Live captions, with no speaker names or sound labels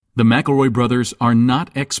The McElroy brothers are not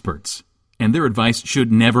experts, and their advice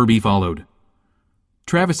should never be followed.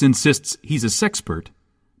 Travis insists he's a sexpert,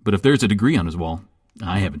 but if there's a degree on his wall,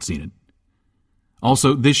 I haven't seen it.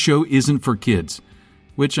 Also, this show isn't for kids,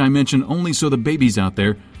 which I mention only so the babies out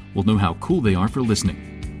there will know how cool they are for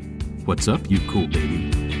listening. What's up, you cool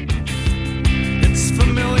baby? It's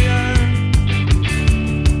familiar,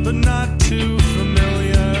 but not too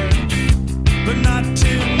familiar, but not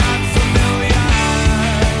too not familiar.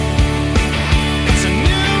 It's a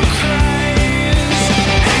new craze.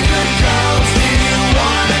 Hey, good girls, do you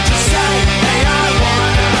wanna just say, hey, I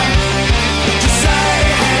wanna? Just say,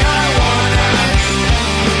 hey, I wanna.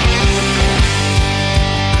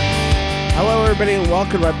 Hello, everybody, and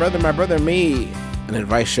welcome to My Brother, Me, an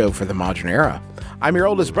advice show for the modern era. I'm your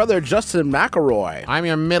oldest brother, Justin McElroy. I'm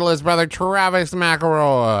your middleest brother, Travis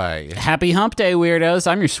McElroy. Happy hump day, weirdos.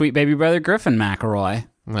 I'm your sweet baby brother, Griffin McElroy.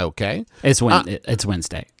 Okay. It's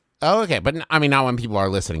Wednesday. Oh, okay. But I mean, not when people are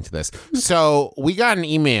listening to this. So we got an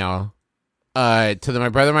email to the My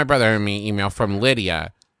Brother, and Me email from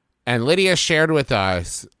Lydia. And Lydia shared with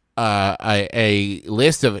us a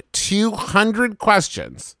list of 200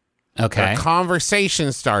 questions. Okay.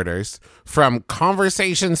 Conversation starters from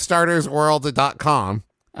conversationstartersworld.com.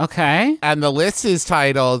 Okay. And the list is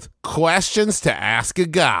titled Questions to Ask a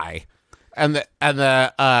Guy. And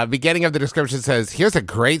the beginning of the description says, here's a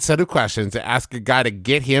great set of questions to ask a guy to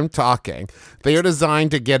get him talking. They are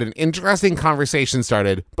designed to get an interesting conversation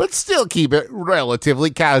started, but still keep it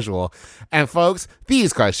relatively casual. And folks,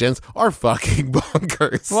 these questions are fucking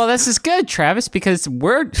bonkers. Well, this is good, Travis, because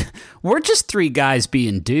we're just three guys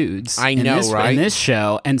being dudes. I know, right? In this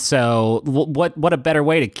show. And so what a better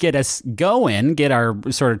way to get us going, get our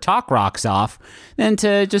sort of talk rocks off, than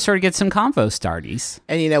to just sort of get some convo starties.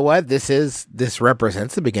 And you know what? This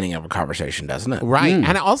represents the beginning of a conversation, doesn't it? Right.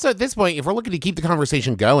 And also at this point, if we're looking to keep the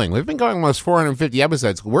conversation going, we've been going almost 450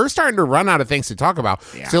 episodes. We're starting to run out of things to talk about.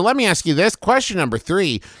 Yeah. So let me ask you this. Question number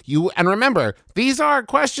 3. And remember, these are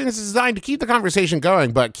questions designed to keep the conversation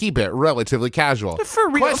going, but keep it relatively casual.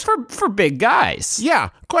 For big guys. Yeah.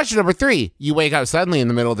 Question number 3. You wake up suddenly in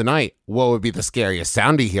the middle of the night. What would be the scariest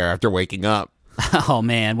sound you hear after waking up? Oh,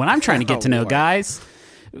 man. When I'm trying to get to know guys,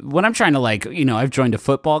 when I'm trying to, I've joined a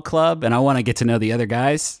football club and I want to get to know the other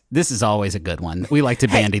guys, this is always a good one. We like to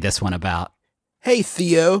bandy this one about. Hey,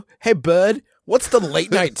 Theo. Hey, bud. What's the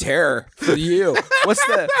late night terror for you?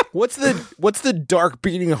 What's the dark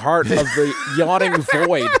beating heart of the yawning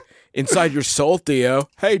void inside your soul, Theo?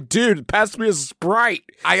 Hey, dude, pass me a Sprite.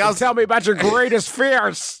 Tell me about your greatest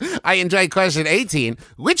fears. I enjoy question 18.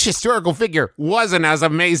 Which historical figure wasn't as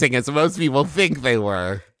amazing as most people think they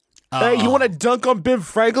were? Hey, you want to dunk on Ben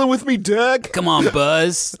Franklin with me, Doug? Come on,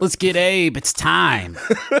 Buzz. Let's get Abe. It's time.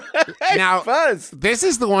 Hey, now, Buzz. This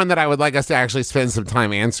is the one that I would like us to actually spend some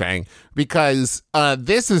time answering, because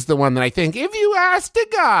this is the one that I think if you asked a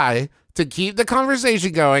guy to keep the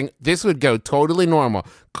conversation going, this would go totally normal.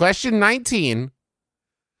 Question 19.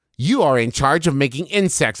 You are in charge of making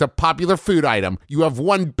insects a popular food item. You have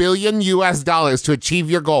 $1 billion to achieve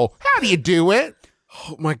your goal. How do you do it?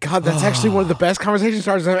 Oh my God, that's actually one of the best conversation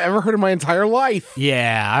starters I've ever heard in my entire life.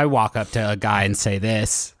 Yeah, I walk up to a guy and say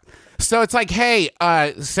this. So it's like, hey,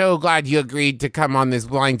 so glad you agreed to come on this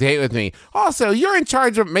blind date with me. Also, you're in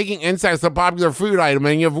charge of making insects a popular food item,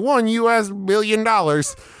 and you have $1 billion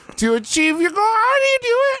to achieve your goal. How do you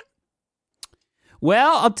do it?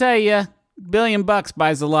 Well, I'll tell you, $1 billion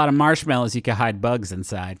buys a lot of marshmallows you can hide bugs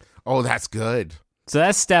inside. Oh, that's good. So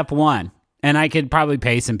that's step 1. And I could probably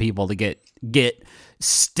pay some people to get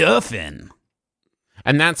stuffing.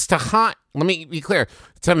 And that's let me be clear,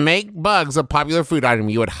 to make bugs a popular food item,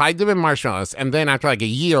 you would hide them in marshmallows, and then after like a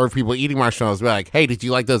year of people eating marshmallows, be like, hey, did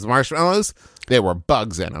you like those marshmallows? There were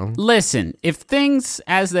bugs in them. Listen, if things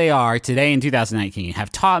as they are today in 2019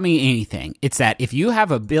 have taught me anything, it's that if you have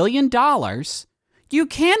 $1 billion, you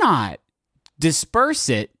cannot disperse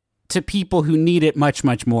it to people who need it much,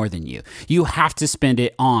 much more than you. You have to spend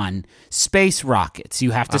it on space rockets.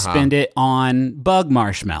 You have to spend it on bug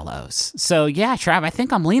marshmallows. So yeah, Trav, I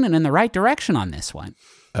think I'm leaning in the right direction on this one.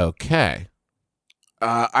 Okay.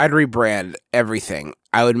 I'd rebrand everything.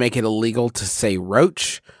 I would make it illegal to say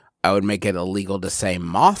roach. I would make it illegal to say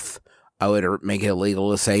moth. I would make it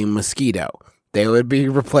illegal to say mosquito. They would be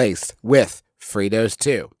replaced with Fritos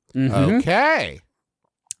too. Mm-hmm. Okay.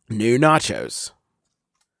 New nachos.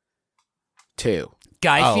 2.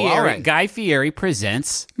 Guy Fieri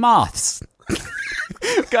presents Moths.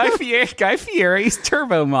 Guy Fieri's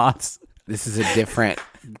Turbo-Moths. This is a different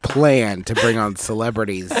plan to bring on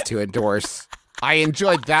celebrities to endorse. I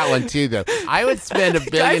enjoyed that one too, though. I would spend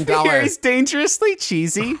 $1 billion. Guy Fieri's dangerously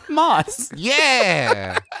cheesy Moths.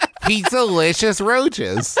 Yeah. Pizzalicious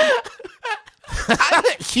roaches.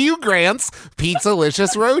 Hugh Grant's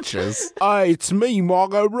Pizzalicious roaches. Hey, it's me,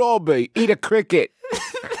 Margot Robbie. Eat a cricket.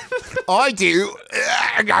 I do.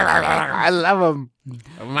 I love them.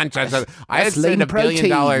 I'd spend $1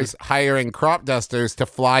 billion hiring crop dusters to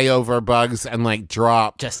fly over bugs and like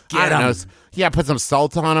drop. Just I get don't know, them. yeah, put some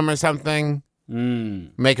salt on them or something.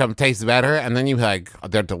 Make them taste better, and then you like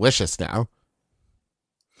they're delicious now.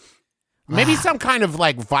 Maybe some kind of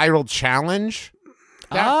like viral challenge.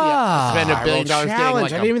 Spend $1 billion getting Challenge.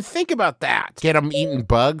 like I didn't even think about that. get them eating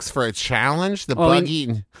bugs for a challenge. The Well, bug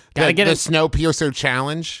eating, gotta get the it- Snowpiercer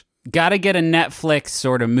challenge. Gotta get a Netflix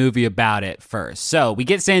sort of movie about it first. So we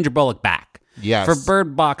get Sandra Bullock back. Yes. For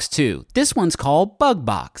Bird Box 2. This one's called Bug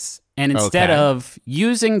Box. And instead Okay. of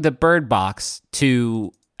using the Bird Box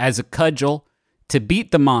as a cudgel to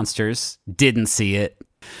beat the monsters, didn't see it.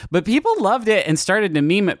 But people loved it and started to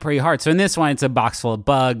meme it pretty hard. So in this one, it's a box full of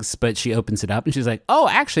bugs, but she opens it up and she's like, oh,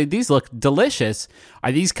 actually, these look delicious.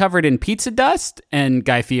 Are these covered in pizza dust? And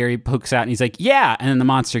Guy Fieri pokes out and he's like, yeah. And then the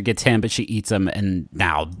monster gets him, but she eats them. And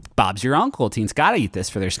now Bob's your uncle. Teens got to eat this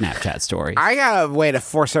for their Snapchat story. I got a way to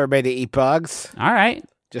force everybody to eat bugs. All right.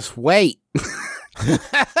 Just wait.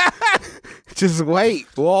 Just wait.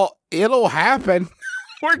 Well, it'll happen.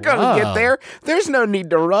 We're going to Whoa. get there. There's no need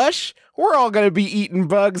to rush. We're all going to be eating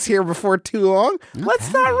bugs here before too long.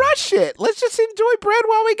 Let's not rush it. Let's just enjoy bread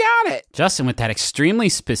while we got it. Justin, with that extremely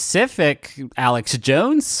specific Alex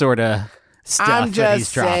Jones sort of stuff I'm that he's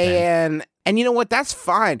just dropping. saying. And you know what? That's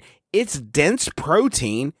fine. It's dense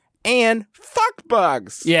protein and fuck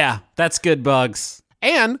bugs. Yeah, that's good bugs.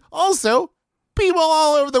 And also, people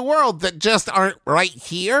all over the world that just aren't right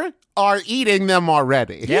here are eating them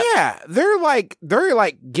already. Yeah, they're like,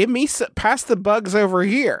 give me pass the bugs over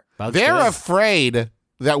here. Bugs They're good. afraid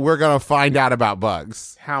that we're going to find out about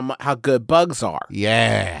bugs. How good bugs are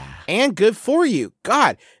Yeah. and good for you.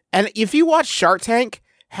 God, and if you watch Shark Tank,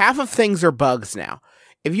 half of things are bugs now.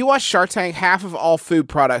 If you watch Shark Tank, half of all food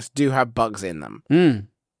products do have bugs in them.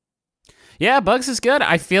 Yeah, bugs is good.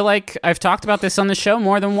 I feel like I've talked about this on the show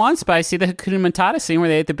more than once, but I see the Hakuna Matata scene where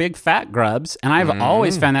they ate the big fat grubs, and I've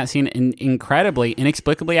always found that scene incredibly,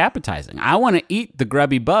 inexplicably appetizing. I want to eat the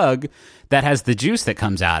grubby bug that has the juice that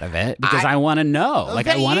comes out of it because I want to know. Like,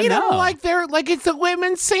 I They want to eat 'em know. like they're like it's a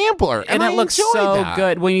women's sampler, and I it looks enjoy so that.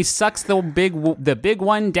 good when he sucks the big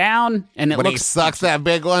one down, and it When he looks sucks that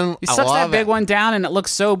big one, He I sucks that love big it. one down, and it looks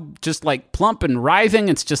so just like plump and writhing.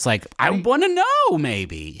 It's just like, I want to know,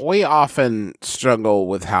 maybe. We often struggle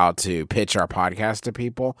with how to pitch our podcast to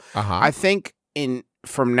people. I think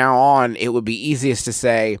from now on, it would be easiest to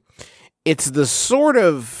say it's the sort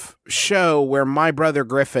of show where my brother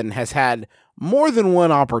Griffin has had more than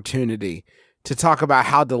one opportunity to talk about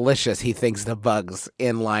how delicious he thinks the bugs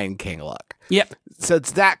in Lion King look. Yep. So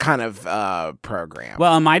it's that kind of program.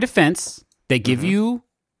 Well, in my defense, they give you,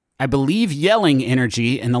 I believe, yelling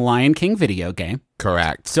energy in the Lion King video game.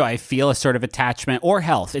 Correct. So I feel a sort of attachment or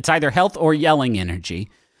health. It's either health or yelling energy.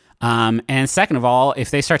 And second of all,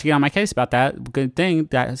 if they start to get on my case about that, good thing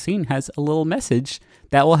that scene has a little message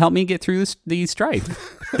that will help me get through the strife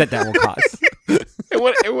that will cause.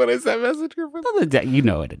 what is that message, Griffin? You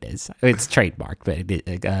know what it is. It's trademarked, but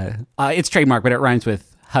it's trademarked, but it rhymes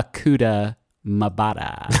with Hakuna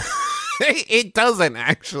Mabata. It doesn't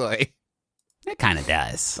actually. It kind of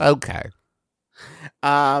does. Okay.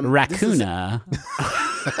 Raccoona.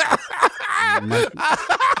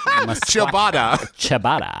 Ciabatta.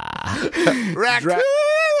 Ciabatta.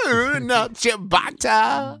 Raccoon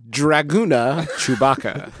Ciabatta. Draguna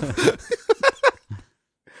Chewbacca.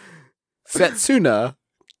 Setsuna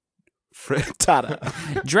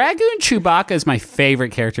Frittata. Dragoon Chewbacca is my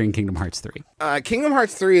favorite character in Kingdom Hearts 3. Kingdom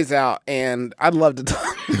Hearts 3 is out, and I'd love to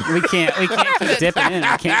talk. We can't keep dipping in.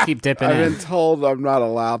 I can't keep dipping I've in. been told I'm not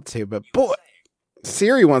allowed to, but boy,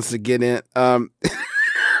 Siri wants to get in.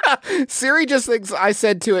 Siri just thinks I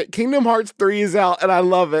said to it, Kingdom Hearts 3 is out, and I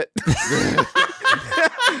love it.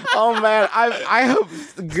 Oh man, I hope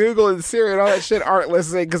Google and Siri and all that shit aren't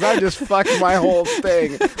listening because I just fucked my whole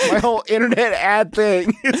thing. My whole internet ad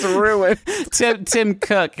thing is ruined. Tim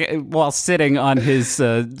Cook, while sitting on his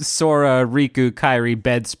Sora Riku Kairi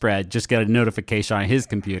bedspread, just got a notification on his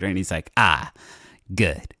computer, and he's like,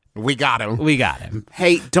 good. We got him. We got him.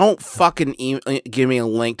 Hey, don't fucking give me a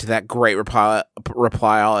link to that great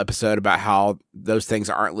reply all episode about how those things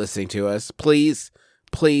aren't listening to us. Please,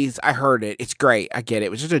 I heard it. It's great. I get it.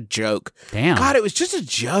 It was just a joke. Damn. God, it was just a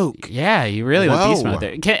joke. Yeah, you really went beast mode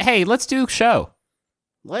there. Hey, let's do show.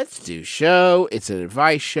 Let's do show. It's an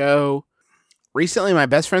advice show. Recently, my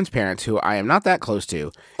best friend's parents, who I am not that close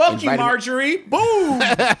to, Fuck you, invited me- Marjorie. Boom.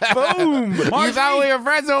 Boom. You thought we were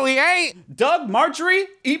friends, but we ain't. Doug, Marjorie,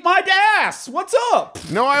 eat my ass. What's up?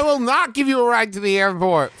 No, I will not give you a ride to the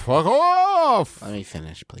airport. Fuck off. Let me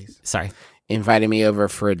finish, please. Sorry. Invited me over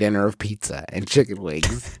for a dinner of pizza and chicken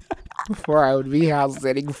wings before I would be house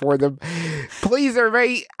sitting for them. Please,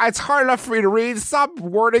 everybody, it's hard enough for me to read. Stop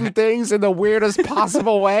wording things in the weirdest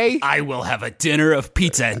possible way. I will have a dinner of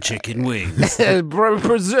pizza and chicken wings.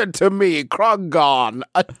 Present to me, Krongon,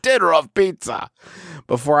 a dinner of pizza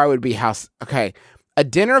before I would be house. Okay, a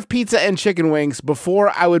dinner of pizza and chicken wings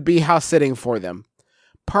before I would be house sitting for them.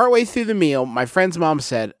 Partway through the meal, my friend's mom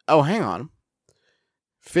said, "Oh, hang on."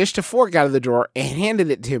 Fished a fork out of the drawer and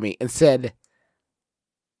handed it to me and said,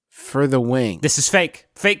 "For the wing." This is fake.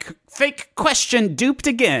 Fake question. Duped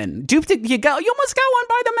again. You almost got one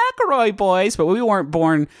by the McElroy boys, but we weren't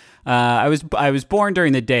born. I was born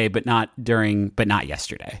during the day, but not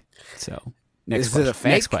yesterday. So next Is question. it a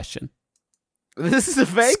fake? Next question. This is a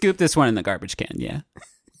fake? Scoop this one in the garbage can. Yeah.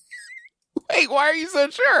 Wait, why are you so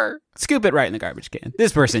sure? Scoop it right in the garbage can.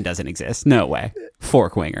 This person doesn't exist. No way.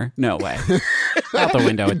 Fork winger. No way. Out the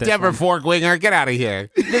window with this Deborah one. Fork Winger, get out of here.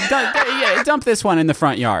 Dump this one in the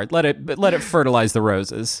front yard. Let it fertilize the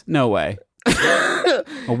roses. No way. A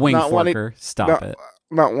wing Not wanting- forker. Stop it.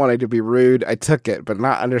 Not wanting to be rude, I took it, but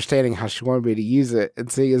not understanding how she wanted me to use it,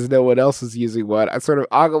 and seeing as no one else was using one, I sort of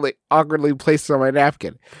awkwardly placed it on my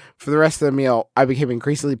napkin. For the rest of the meal, I became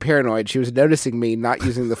increasingly paranoid. She was noticing me not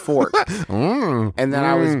using the fork, and then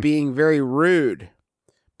I was being very rude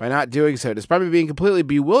by not doing so, despite me being completely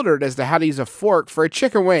bewildered as to how to use a fork for a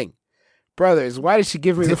chicken wing. Brothers, why did she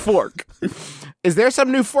give me the fork? Is there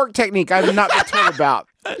some new fork technique I have not been told about?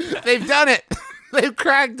 They've done it. They've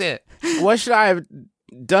cracked it. What should I have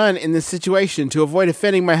done in this situation to avoid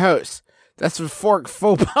offending my host? That's a fork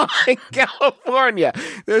faux pas in California.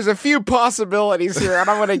 There's a few possibilities here, and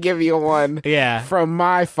I'm going to give you one Yeah. from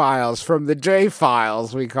my files, from the J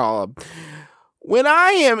files, we call them. When I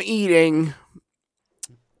am eating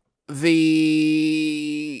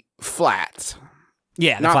the flats,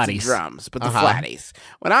 Yeah, the not flatties. the drums, but the flatties.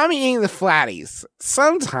 When I'm eating the flatties,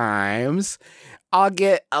 sometimes I'll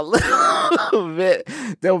get a little bit,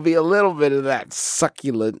 there'll be a little bit of that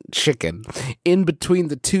succulent chicken in between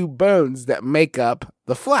the two bones that make up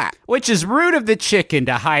the flat. Which is rude of the chicken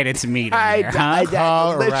to hide its meat in there,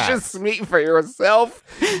 huh? Delicious meat for yourself.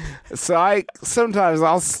 So sometimes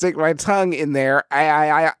I'll stick my tongue in there,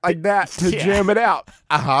 I like that to jam it out.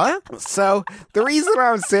 So the reason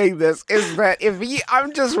I'm saying this is that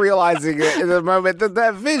I'm just realizing it in the moment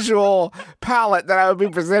that visual palette that I would be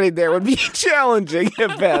presenting there would be challenging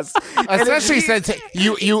at best. Especially since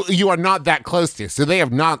you are not that close to, so they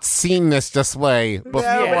have not seen this display before.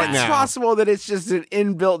 It's now. possible that it's just an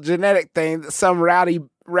inbuilt genetic thing that some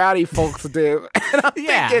rowdy folks do. And I'm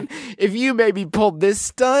thinking, if you maybe pulled this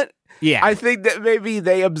stunt, I think that maybe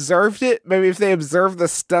they observed it. Maybe if they observed the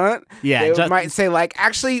stunt, they might say, like,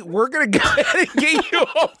 actually, we're going to go ahead and get you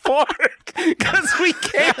a fork because we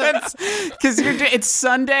can't. Because it's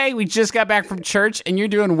Sunday. We just got back from church, and you're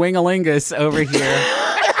doing Wingilingus over here.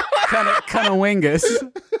 kind of wingus.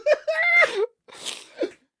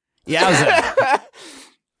 Yowza.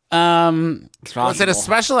 Was it a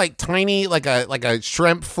special, like tiny, like a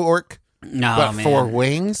shrimp fork? No, but man. for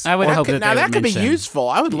wings? I would hope that now they that would could be mention- useful.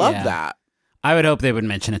 I would love Yeah. that. I would hope they would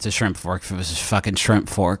mention it's a shrimp fork if it was a fucking shrimp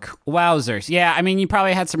fork. Wowzers. Yeah, I mean, you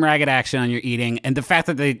probably had some ragged action on your eating, and the fact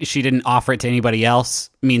that she didn't offer it to anybody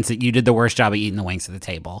else means that you did the worst job of eating the wings at the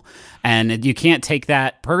table. And you can't take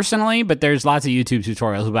that personally, but there's lots of YouTube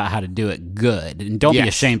tutorials about how to do it good. And don't be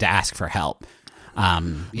ashamed to ask for help.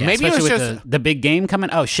 Maybe it especially was with the big game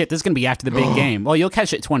coming. Oh, shit, this is going to be after the big game. Well, you'll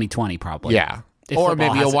catch it 2020 probably. Yeah. If Or football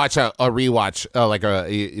maybe you'll has watch a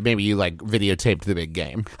rewatch, maybe you like videotaped the big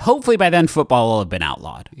game. Hopefully by then football will have been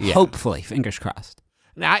outlawed. Yeah. Hopefully. Fingers crossed.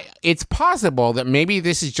 Now, it's possible that maybe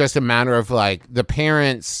this is just a matter of like the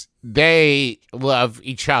parents, they love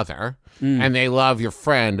each other and they love your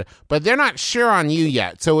friend, but they're not sure on you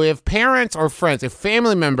yet. So if parents or friends, if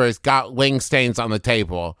family members got wing stains on the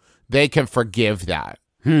table, they can forgive that.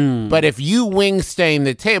 But if you wing stain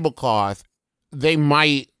the tablecloth, they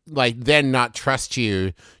might then not trust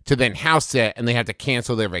you to then house it, and they have to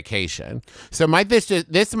cancel their vacation. So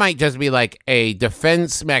this might just be like a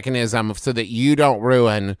defense mechanism so that you don't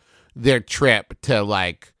ruin their trip to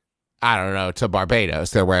to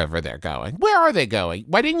Barbados or wherever they're going. Where are they going?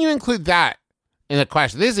 Why didn't you include that in the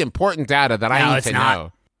question? This is important data that I need to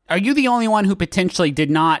know. Are you the only one who potentially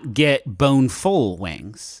did not get bone full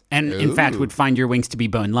wings and in fact would find your wings to be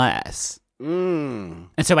boneless? Mm.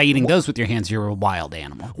 And so by eating those with your hands, you're a wild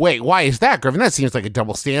animal. Wait, why is that, Griffin? That seems like a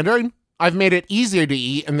double standard. I've made it easier to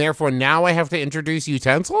eat, and therefore now I have to introduce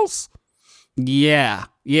utensils? Yeah.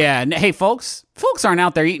 Hey, folks aren't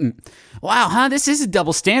out there eating. Wow, huh? This is a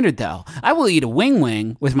double standard, though. I will eat a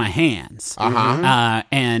wing with my hands.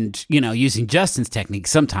 And, using Justin's technique,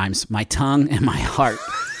 sometimes my tongue and my heart.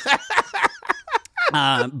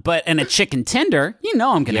 But in a chicken tender,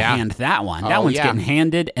 I'm going to hand that one. That one's getting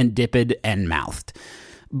handed and dipped and mouthed.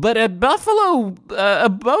 But a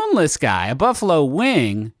boneless guy, a buffalo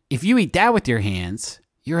wing, if you eat that with your hands,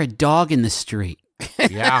 you're a dog in the street.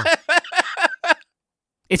 Yeah.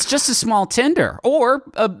 It's just a small tender, or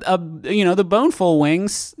the boneful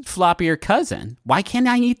wings floppier cousin. Why can't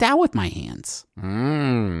I eat that with my hands?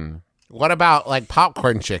 What about like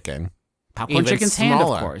popcorn chicken? Popcorn Even chicken's hand,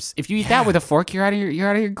 smaller. of course. If you eat that with a fork, you're out of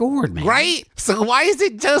your gourd, man. Right? So why is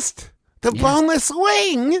it just the boneless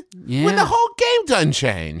wing when the whole game done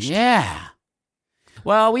changed? Yeah.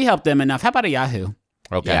 Well, we helped them enough. How about a Yahoo?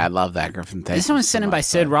 Okay. Yeah, I love that, Griffin. Thank This you one was so sent in much, by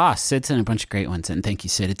Sid bud. Ross. Sid sent a bunch of great ones in. Thank you,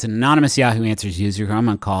 Sid. It's an anonymous Yahoo Answers user who I'm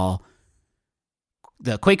going to call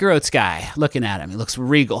the Quaker Oats guy. Looking at him, he looks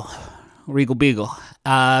regal. Regal Beagle.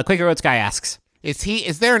 Quaker Oats guy asks.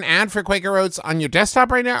 Is there an ad for Quaker Oats on your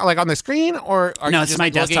desktop right now? Like on the screen? Or are No, you it's just my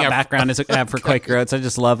looking desktop at- background is an ad for Quaker Oats. I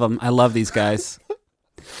just love them. I love these guys.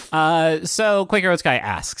 So Quaker Oats guy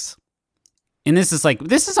asks, and this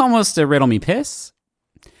is almost a riddle me piss.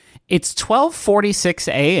 It's 12:46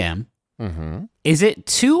 a.m. Mm-hmm. Is it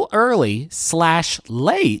too early /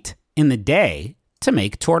 late in the day to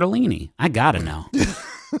make tortellini? I gotta know.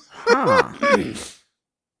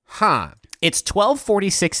 Huh. It's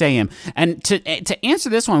 12:46 a.m. And to answer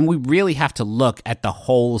this one, we really have to look at the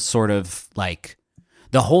whole sort of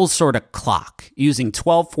clock, using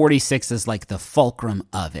 12:46 as like the fulcrum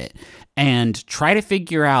of it, and try to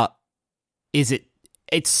figure out,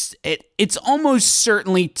 it's almost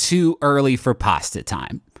certainly too early for pasta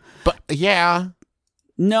time. But yeah.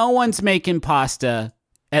 No one's making pasta.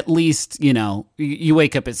 At least, you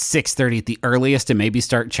wake up at 6:30 at the earliest and maybe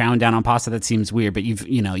start chowing down on pasta. That seems weird, but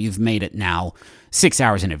you've made it now 6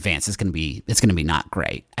 hours in advance. It's gonna be not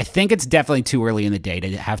great. I think it's definitely too early in the day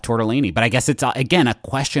to have tortellini, but I guess it's again a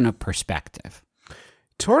question of perspective.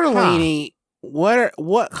 Tortellini.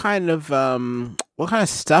 What kind of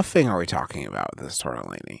stuffing are we talking about with this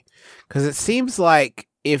tortellini? Because it seems like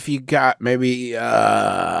if you got maybe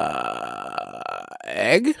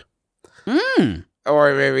egg.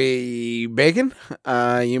 Or maybe bacon,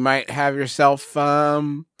 you might have yourself a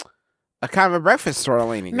kind of a breakfast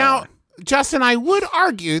tortellini. Now, going. Justin, I would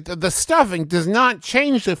argue that the stuffing does not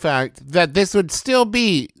change the fact that this would still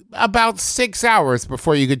be about 6 hours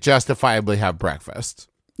before you could justifiably have breakfast.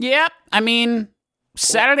 Yep. I mean,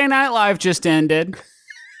 Saturday Night Live just ended.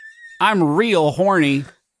 I'm real horny.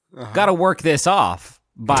 Got to work this off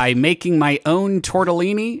by making my own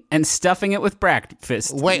tortellini and stuffing it with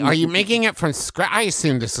breakfast. Wait, are you making it from scratch? I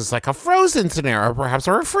assume this is like a frozen scenario, perhaps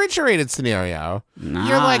a refrigerated scenario. Nah,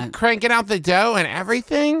 You're like cranking out the dough and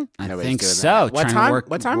everything? I Nobody's think doing so. that. What Trying to time? work-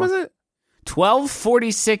 What time was it?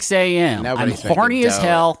 12:46 a.m. Nobody's I'm making horny as dough.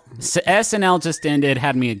 hell. SNL just ended,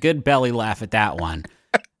 had me a good belly laugh at that one.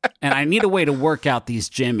 And I need a way to work out these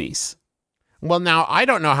jimmies. Well, now, I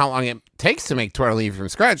don't know how long it takes to make tortellini from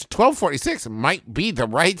scratch. 12:46 might be the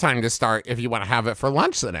right time to start if you want to have it for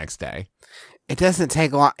lunch the next day. It doesn't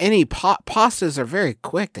take long. Any pastas are very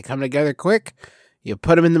quick. They come together quick. You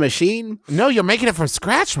put them in the machine. No, you're making it from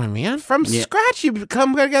scratch, my man. From scratch, you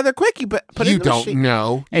come together quick. You put it You in the don't machine.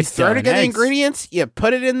 know. You throw dough and together the eggs. ingredients. You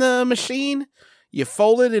put it in the machine. You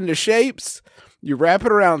fold it into shapes. You wrap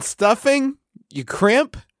it around stuffing. You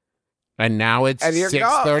crimp. And now it's And you're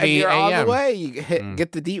 6:30 you're on a.m. the way. You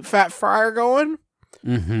get the deep fat fryer going.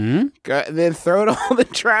 Mm-hmm. And then throw it all in the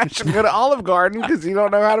trash and go to Olive Garden because you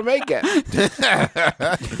don't know how to make it.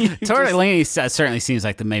 Tortellini certainly seems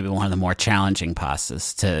like maybe one of the more challenging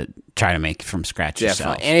pastas to try to make from scratch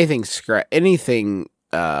yourself. Definitely. Anything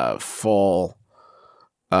full,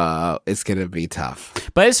 it's going to be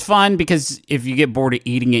tough. But it's fun because if you get bored of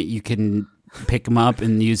eating it, you can pick them up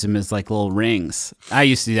and use them as like little rings. I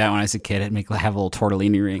used to do that when I was a kid. I'd have little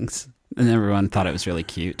tortellini rings, and everyone thought it was really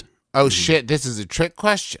cute. Oh, shit, this is a trick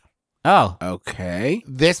question. Oh, Okay.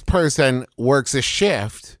 This person works a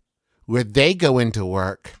shift where they go into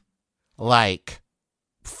work like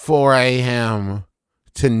 4 a.m.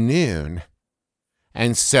 to noon.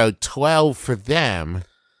 And so 12 for them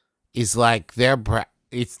is like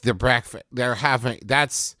it's the breakfast. They're having,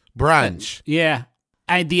 that's brunch. yeah.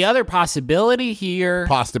 The other possibility here,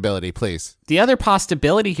 Possibility, please.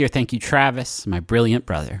 thank you, Travis, my brilliant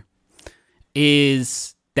brother,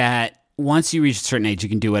 is that once you reach a certain age, you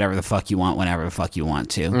can do whatever the fuck you want, whenever the fuck you want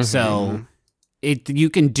to. So you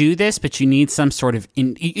can do this, but you need some sort of all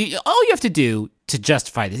you have to do to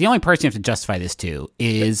justify this. The only person you have to justify this to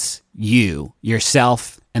is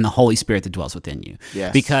yourself, and the Holy Spirit that dwells within you.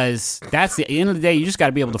 Yes. Because that's the end of the day. You just got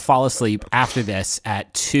to be able to fall asleep after this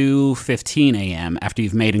at 2:15 a.m. after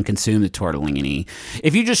you've made and consumed the tortellini.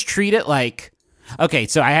 If you just treat it like, okay,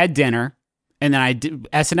 so I had dinner, and then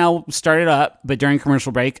SNL started up, but during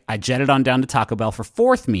commercial break, I jetted on down to Taco Bell for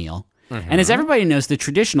fourth meal. And as everybody knows, the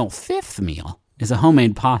traditional fifth meal is a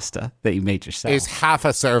homemade pasta that you made yourself. Is half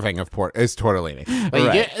a serving of tortellini. But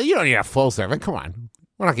Right. you don't need a full serving. Come on.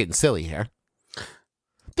 We're not getting silly here.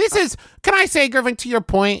 This is, can I say, Griffin, to your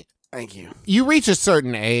point, Thank you. you reach a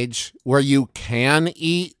certain age where you can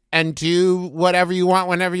eat and do whatever you want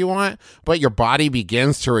whenever you want, but your body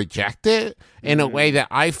begins to reject it in a way that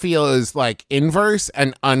I feel is like inverse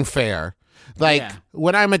and unfair. Like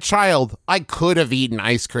when I'm a child, I could have eaten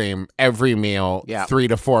ice cream every meal, 3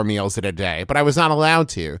 to 4 meals in a day, but I was not allowed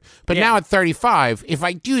to. But now at 35, if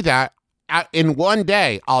I do that in one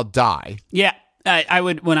day, I'll die. Yeah, I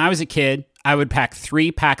would. When I was a kid, I would pack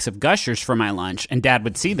 3 packs of Gushers for my lunch, and Dad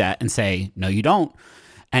would see that and say, "No, you don't."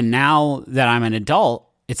 And now that I'm an adult,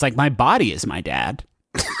 it's like my body is my dad.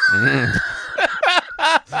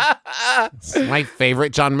 It's my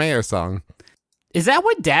favorite John Mayer song. Is that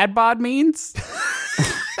what dad bod means?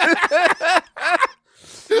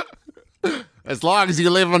 As long as you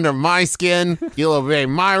live under my skin, you'll obey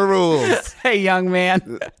my rules. Hey, young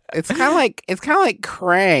man. It's kind of like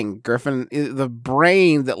Krang, Griffin. The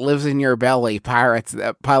brain that lives in your belly pilots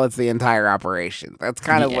the entire operation. That's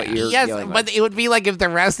kind of what you're dealing with. But it would be like if the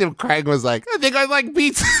rest of Craig was like, I think I like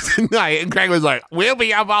pizza tonight. And Craig was like, we'll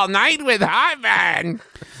be up all night with Hot Man.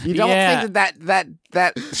 You don't think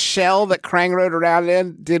that shell that Krang rode around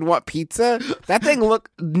in did want pizza? That thing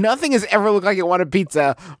nothing has ever looked like it wanted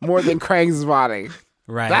pizza more than Krang's body.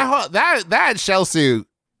 Right. That shell suit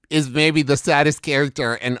is maybe the saddest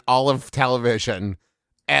character in all of television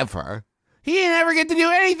ever. He didn't ever get to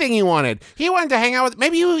do anything he wanted. He wanted to hang out with,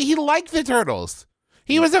 maybe he liked the turtles.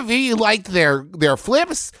 He liked their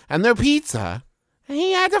flips and their pizza. And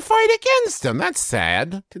he had to fight against them. That's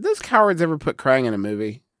sad. Did those cowards ever put Krang in a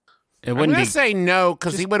movie? It I'm wouldn't going be. to say no,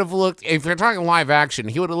 because he would have looked, if you're talking live action,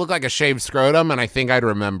 he would have looked like a shaved scrotum, and I think I'd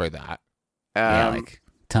remember that. Like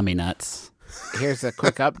tummy nuts. Here's a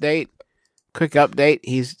quick update.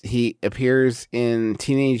 He appears in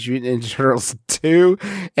Teenage Mutant Ninja Turtles 2,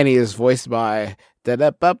 and he is voiced by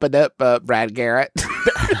Brad Garrett.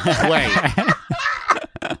 Wait.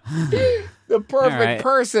 The perfect right.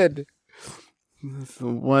 person. That's the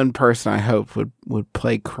one person I hope would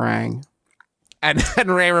play Krang. And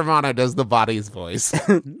Ray Romano does the body's voice.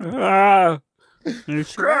 Shredder!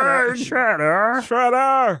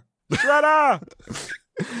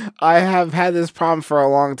 I have had this problem for a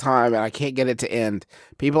long time, and I can't get it to end.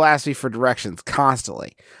 People ask me for directions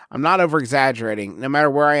constantly. I'm not over-exaggerating. No matter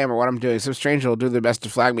where I am or what I'm doing, some stranger will do their best to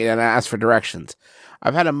flag me and ask for directions.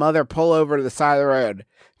 I've had a mother pull over to the side of the road,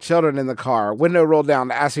 children in the car, window rolled down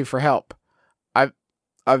to ask me for help.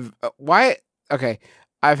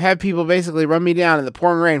 I've had people basically run me down in the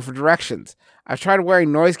pouring rain for directions. I've tried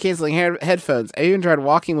wearing noise-canceling headphones. I even tried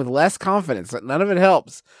walking with less confidence, but none of it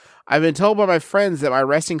helps. I've been told by my friends that my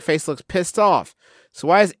resting face looks pissed off. So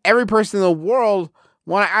why does every person in the world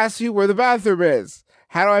want to ask you where the bathroom is?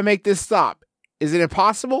 How do I make this stop? Is it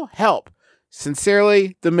impossible? Help.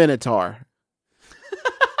 Sincerely, the Minotaur.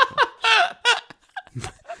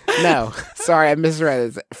 No, sorry, I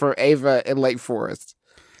misread it. From Ava in Lake Forest.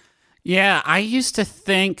 Yeah, I used to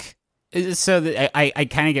think. So I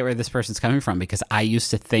kind of get where this person's coming from, because I used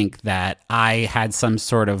to think that I had some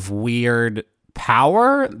sort of weird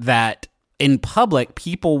power that in public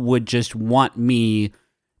people would just want me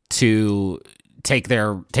to take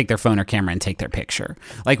their phone or camera and take their picture.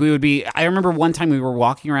 Like I remember one time we were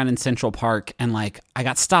walking around in Central Park, and like I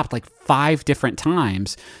got stopped like 5 different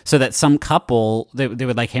times, so that some couple they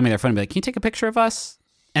would like hand me their phone and be like, "Can you take a picture of us?"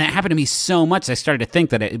 And it happened to me so much, I started to think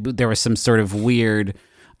that there was some sort of weird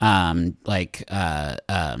Truman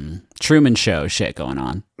Show shit going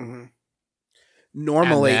on. Mm-hmm.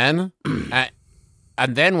 Normally, and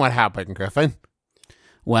then what happened, Griffin?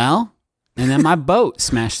 Well, and then my boat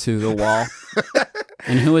smashed through the wall.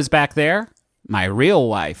 And who was back there? My real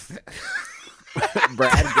wife.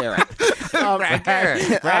 Brad Garrett.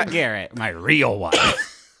 Brad Garrett, my real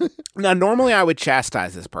wife. Now, normally I would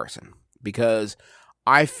chastise this person because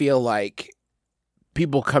I feel like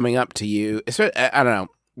people coming up to you, I don't know,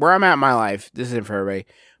 where I'm at in my life, this isn't for everybody,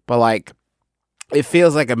 but like, it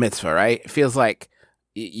feels like a mitzvah, right? It feels like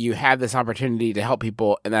you have this opportunity to help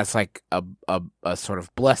people, and that's like a sort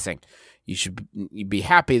of blessing. You should be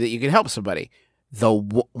happy that you can help somebody.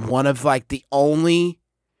 One of like the only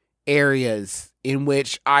areas in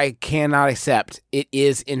which I cannot accept it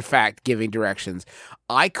is, in fact, giving directions.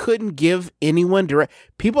 I couldn't give anyone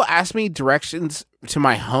people ask me directions to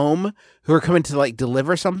my home who are coming to like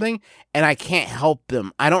deliver something, and I can't help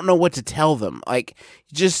them. I don't know what to tell them. Like,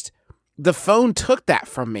 just the phone took that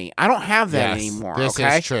from me. I don't have that anymore. This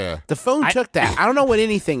okay? is true. The phone took that. I don't know what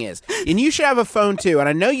anything is, and you should have a phone too, and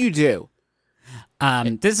I know you do.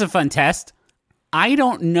 This is a fun test. I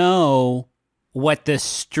don't know what the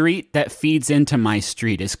street that feeds into my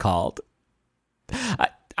street is called.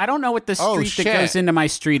 I don't know what the street that goes into my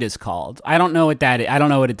street is called. I don't know what that is. I don't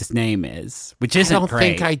know what its name is, which isn't great. I don't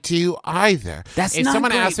think I do either. That's if not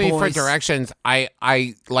someone great, asks me for boys. directions, I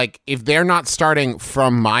like if they're not starting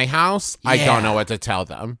from my house, I don't know what to tell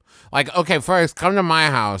them. Like, okay, first come to my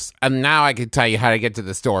house, and now I can tell you how to get to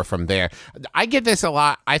the store from there. I get this a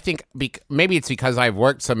lot. I think maybe it's because I've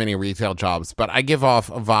worked so many retail jobs, but I give off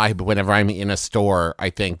a vibe whenever I'm in a store. I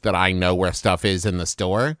think that I know where stuff is in the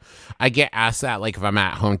store. I get asked that, like if I'm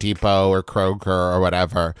at Home Depot or Kroger or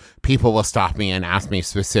whatever, people will stop me and ask me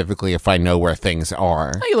specifically if I know where things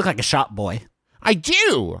are. Oh, you look like a shop boy. I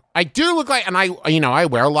do look like, and I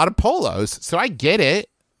wear a lot of polos, so I get it.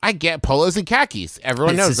 I get polos and khakis.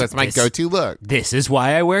 Everyone knows that's my go-to look. This is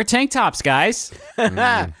why I wear tank tops, guys.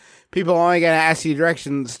 People only got to ask you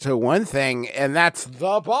directions to one thing, and that's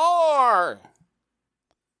the bar.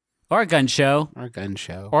 Or a gun show. Or a gun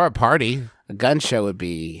show. Or a party. A gun show would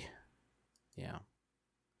be,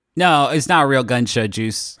 No, it's not a real gun show,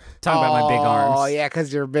 Juice. Talking about my big arms. Oh, yeah,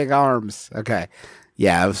 because your big arms. Okay.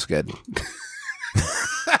 Yeah, that was good.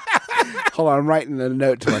 Hold on, I'm writing a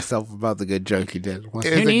note to myself about the good joke you did. It's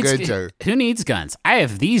a good joke. Who needs guns? I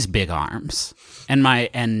have these big arms, and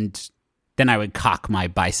then I would cock my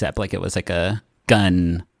bicep like it was like a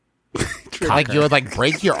gun. Like you would like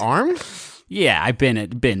break your arm? Yeah, I bend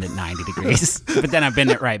at 90 degrees, but then I bend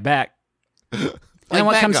it right back. And then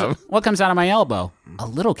Beckham. what comes out of my elbow? A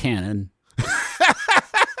little cannon.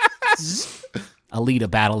 Alita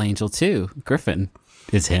Battle Angel 2. Griffin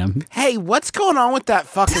is him. Hey, what's going on with that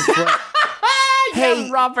fucking foot?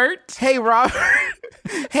 Hey, Robert. Hey, Robert.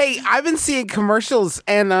 Hey, I've been seeing commercials,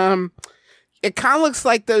 and it kind of looks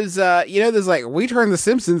like those, there's like, we turned the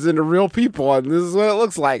Simpsons into real people, and this is what it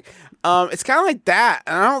looks like. It's kind of like that,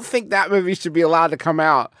 and I don't think that movie should be allowed to come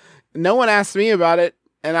out. No one asked me about it,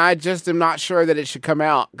 and I just am not sure that it should come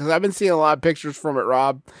out, because I've been seeing a lot of pictures from it,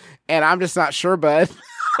 Rob, and I'm just not sure, bud.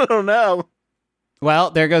 I don't know.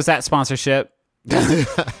 Well, there goes that sponsorship.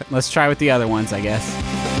 Let's try with the other ones, I guess.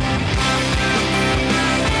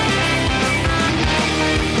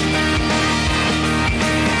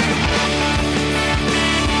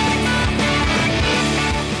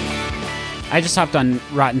 I just hopped on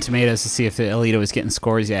Rotten Tomatoes to see if the Alita was getting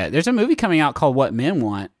scores yet. There's a movie coming out called What Men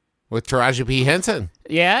Want. With Taraji P. Henson.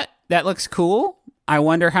 Yeah, that looks cool. I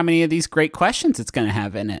wonder how many of these great questions it's going to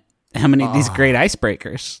have in it. How many of these great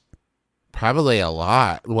icebreakers? Probably a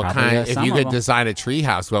lot. What Probably kind? If some you of could them. design a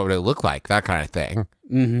treehouse, what would it look like? That kind of thing.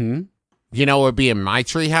 Mm-hmm. You know what would be in my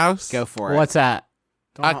treehouse? Go for it. What's that?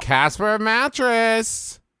 A Casper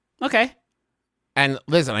mattress. Okay. And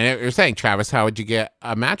listen, I know what you're saying, Travis. How would you get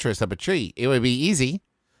a mattress up a tree? It would be easy.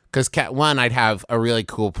 Because one, I'd have a really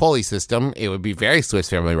cool pulley system. It would be very Swiss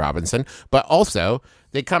Family Robinson. But also,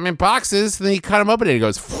 they come in boxes, and then you cut them open, and it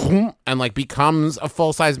goes, and like becomes a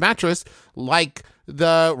full-size mattress, like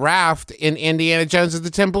the raft in Indiana Jones at the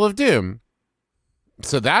Temple of Doom.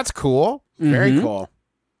 So that's cool. Very cool.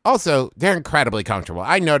 Also, they're incredibly comfortable.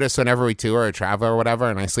 I notice whenever we tour or travel or whatever,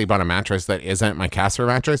 and I sleep on a mattress that isn't my Casper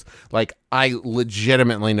mattress, like I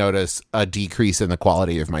legitimately notice a decrease in the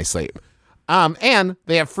quality of my sleep. And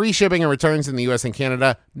they have free shipping and returns in the US and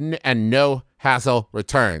Canada, and no hassle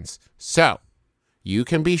returns. So you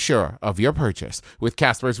can be sure of your purchase with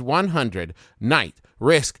Casper's 100-night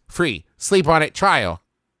risk-free sleep on it trial.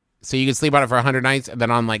 So you can sleep on it for 100 nights, and then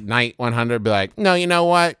on like night 100, be like, no, you know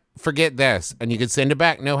what? Forget this, and you can send it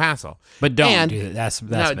back, no hassle. But don't And- do it. That's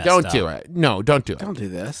No, messed don't up. do it. No, don't do it. Don't do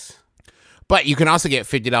this. But you can also get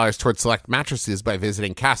 $50 towards select mattresses by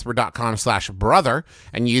visiting Casper.com/brother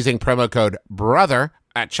and using promo code BROTHER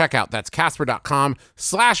at checkout. That's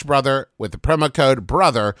Casper.com/brother with the promo code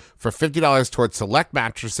BROTHER for $50 towards select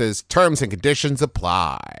mattresses. Terms and conditions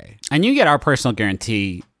apply. And you get our personal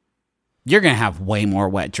guarantee. You're going to have way more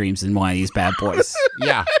wet dreams than one of these bad boys.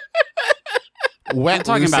 Yeah. Wet I'm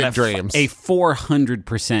talking about lucid dreams. a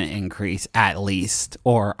 400% increase at least,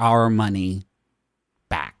 or our money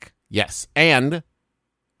back. Yes. And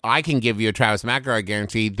I can give you a Travis McElroy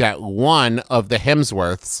guarantee that one of the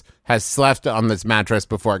Hemsworths has slept on this mattress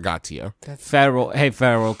before it got to you.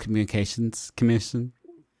 Federal Communications Commission.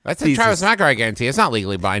 That's a Travis McElroy guarantee. It's not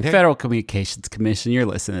legally binding. Federal Communications Commission. You're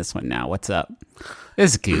listening to this one now. What's up?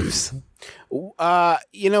 This is goofs.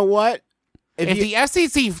 You know what? If the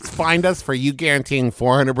FCC fined us for you guaranteeing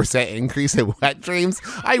 400% increase in wet dreams,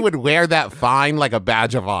 I would wear that fine like a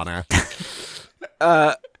badge of honor.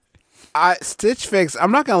 Stitch Fix,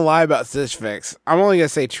 I'm not going to lie about Stitch Fix. I'm only going to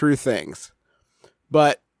say true things.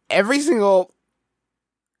 But every single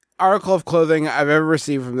article of clothing I've ever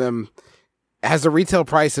received from them has a retail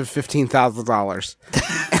price of $15,000.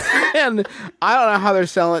 And I don't know how they're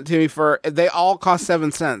selling it to me for, they all cost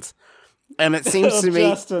 7 cents. And it seems to me...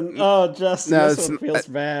 Justin, no, this one feels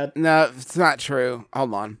bad. No, it's not true.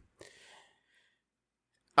 Hold on.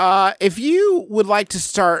 If you would like to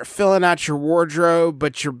start filling out your wardrobe,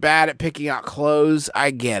 but you're bad at picking out clothes,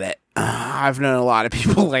 I get it. I've known a lot of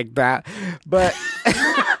people like that. But...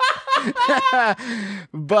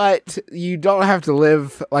 but you don't have to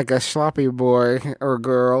live like a sloppy boy or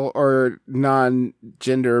girl or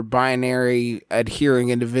non-gender binary adhering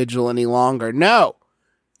individual any longer. No!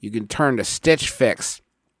 You can turn to Stitch Fix.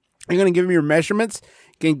 You're going to give them your measurements.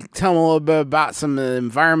 You can tell them a little bit about some of the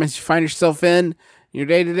environments you find yourself in your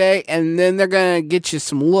day-to-day, and then they're going to get you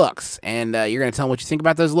some looks, and you're going to tell them what you think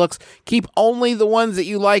about those looks. Keep only the ones that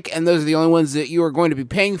you like, and those are the only ones that you are going to be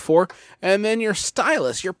paying for, and then your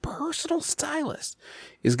stylist, your personal stylist,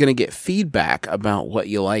 is going to get feedback about what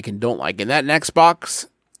you like and don't like. In that next box,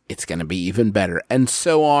 it's going to be even better, and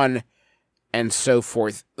so on and so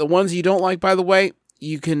forth. The ones you don't like, by the way,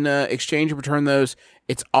 you can exchange or return those.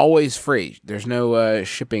 It's always free. There's no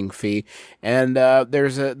shipping fee. And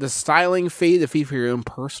there's the styling fee, the fee for your own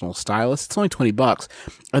personal stylist. It's only $20.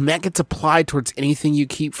 And that gets applied towards anything you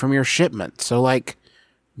keep from your shipment. So,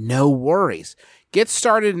 no worries. Get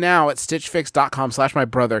started now at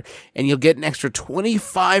stitchfix.com/mybrother, and you'll get an extra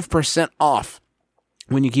 25% off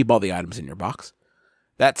when you keep all the items in your box.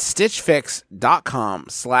 That's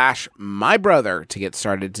stitchfix.com/mybrother to get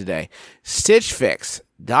started today.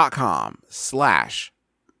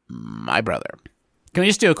 stitchfix.com/mybrother. Can we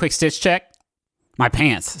just do a quick stitch check? My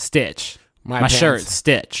pants, Stitch. My pants. shirt,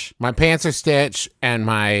 Stitch. My pants are Stitch, and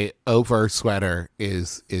my over sweater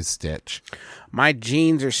is Stitch. My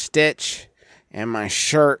jeans are Stitch, and my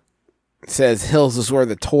shirt says Hills is where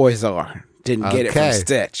the toys are. Didn't get it from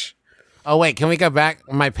Stitch. Oh, wait, can we go back?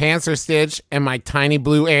 My pants are Stitch, and my tiny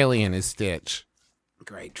blue alien is Stitch.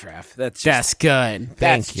 Great, Trev. That's good.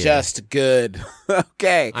 That's just good.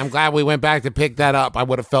 Okay. I'm glad we went back to pick that up. I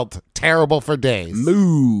would have felt terrible for days.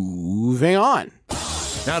 Moving on.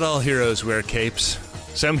 Not all heroes wear capes.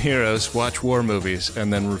 Some heroes watch war movies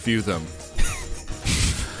and then review them.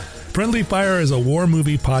 Friendly Fire is a war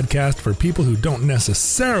movie podcast for people who don't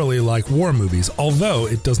necessarily like war movies, although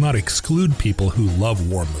it does not exclude people who love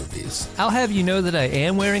war movies. I'll have you know that I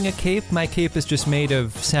am wearing a cape. My cape is just made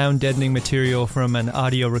of sound-deadening material from an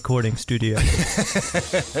audio recording studio.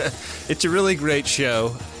 It's a really great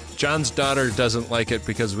show. John's daughter doesn't like it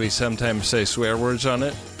because we sometimes say swear words on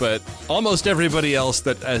it, but almost everybody else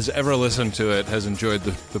that has ever listened to it has enjoyed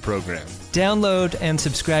the program. Download and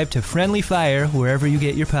subscribe to Friendly Fire wherever you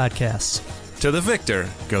get your podcasts. To the victor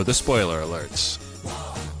go the spoiler alerts.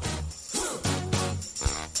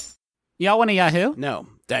 Y'all want a Yahoo? No.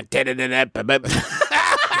 I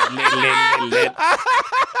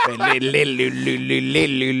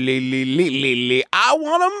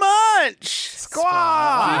want a munch. Squaw.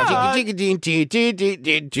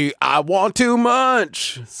 I want to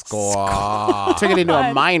munch. Squaw. Took it into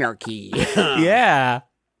a minor key. Yeah.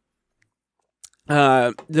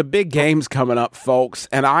 The big game's coming up, folks,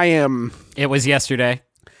 and I am It was yesterday.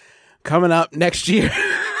 coming up next year.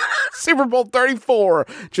 Super Bowl 34,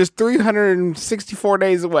 just 364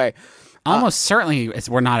 days away. Almost certainly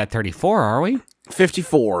we're not at 34, are we?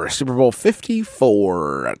 54, Super Bowl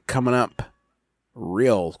 54 coming up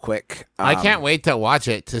real quick. I can't wait to watch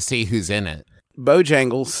it to see who's in it.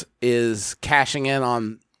 Bojangles is cashing in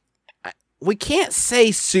on. We can't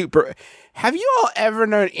say super. Have you all ever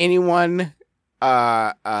known anyone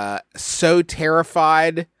so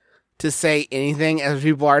terrified to say anything as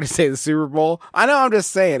people are to say the Super Bowl? I know I'm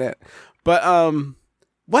just saying it, but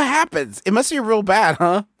what happens? It must be real bad,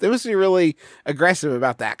 huh? They must be really aggressive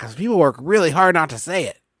about that because people work really hard not to say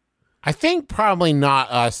it. I think probably not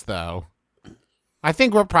us, though. I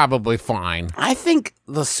think we're probably fine. I think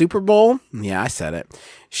the Super Bowl, yeah, I said it,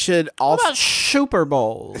 should also Super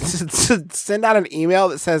Bowl? send out an email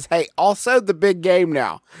that says, hey, also the big game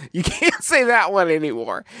now. You can't say that one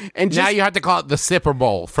anymore. And Now you have to call it the Sipper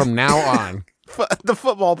Bowl from now on. the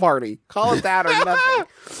football party. Call it that or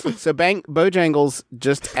nothing. So Bojangles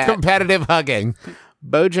just Competitive hugging.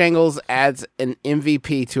 Bojangles adds an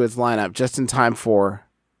MVP to its lineup just in time for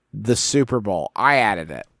the Super Bowl. I added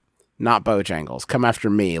it, not Bojangles. Come after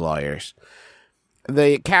me, lawyers.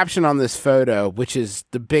 The caption on this photo, which is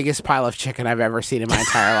the biggest pile of chicken I've ever seen in my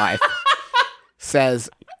entire life, says,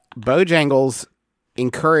 Bojangles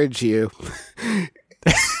encourage you.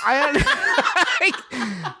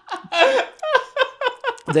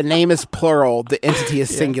 The name is plural, the entity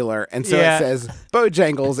is singular, and so it says,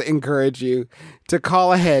 Bojangles encourage you to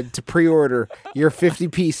call ahead to pre-order your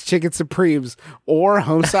 50-piece Chicken Supremes or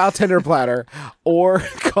Homestyle Tender Platter or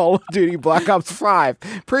Call of Duty Black Ops 5.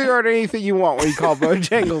 Pre-order anything you want when you call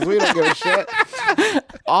Bojangles. We don't give a shit.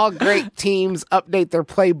 All great teams update their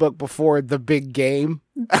playbook before the big game.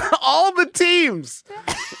 All the teams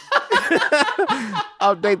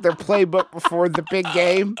update their playbook before the big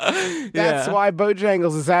game. That's why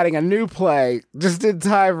Bojangles is adding a new play just in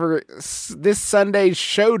time for this Sunday's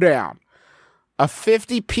showdown. A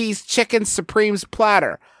 50-piece Chicken Supremes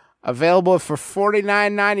platter available for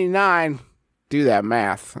 $49.99. Do that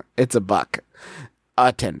math. It's $1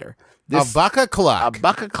 a tender. A buck a cluck.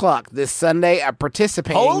 $1 a cluck this Sunday at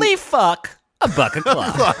participating. Holy fuck, $1 a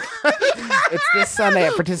cluck. It's this Sunday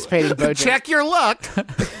at participating Bojangles. Check your luck.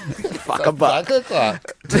 Fuck a buck. Buck a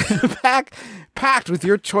cluck. Packed with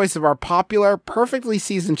your choice of our popular, perfectly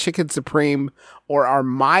seasoned Chicken Supreme or our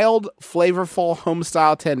mild, flavorful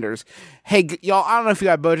homestyle tenders. Hey, y'all, I don't know if you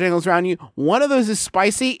got Bojangles around you. One of those is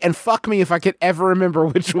spicy, and fuck me if I could ever remember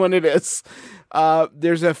which one it is.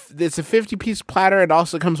 It's a 50-piece platter. It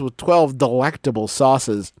also comes with 12 delectable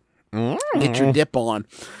sauces. Get your dip on.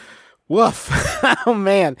 Woof. Oh,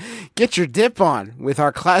 man. Get your dip on with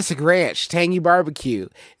our classic ranch, tangy barbecue,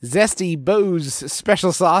 zesty Bo's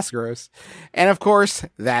special sauce gross, and, of course,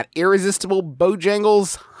 that irresistible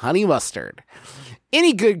Bojangles honey mustard.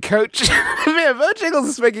 Any good coach... Man, Bojangles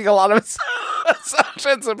is making a lot of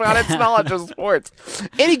assumptions about its knowledge of sports.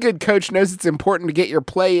 Any good coach knows it's important to get your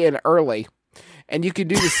play in early, and you can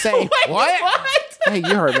do the same... What? Hey,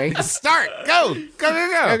 you heard me. Start. Go. Go.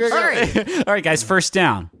 Hurry. All right, guys, first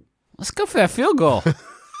down. Let's go for that field goal.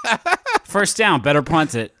 First down, better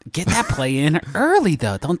punt it. Get that play in early,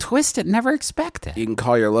 though. Don't twist it. Never expect it. You can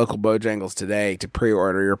call your local Bojangles today to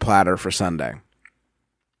pre-order your platter for Sunday.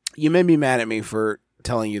 You may be mad at me for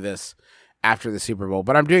telling you this after the Super Bowl,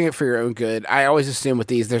 but I'm doing it for your own good. I always assume with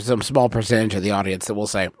these, there's some small percentage of the audience that will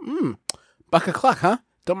say, $1 a cluck, huh?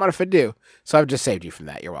 Don't mind if I do. So I've just saved you from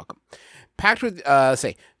that. You're welcome. Packed with,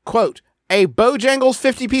 quote, a Bojangles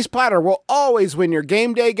 50-piece platter will always win your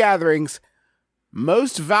game day gatherings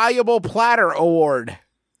Most Valuable Platter Award,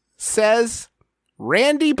 says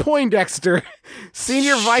Randy Poindexter,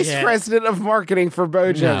 Senior Vice President of Marketing for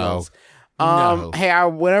Bojangles. No. Hey, I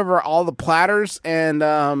went over all the platters, and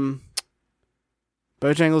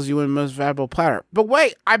Bojangles, you win Most Valuable Platter. But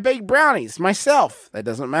wait, I baked brownies myself. That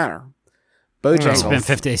doesn't matter.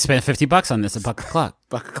 Bojangles. Spent $50 on this, $1 a cluck.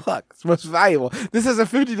 $1 a cluck. It's most valuable. This is a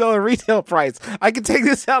 $50 retail price. I can take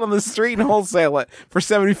this out on the street and wholesale it for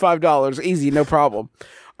 $75. Easy, no problem.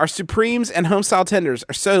 Our Supremes and homestyle tenders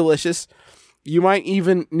are so delicious, you might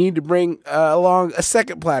even need to bring along a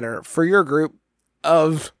second platter for your group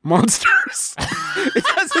of monsters. It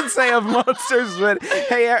doesn't say of monsters, but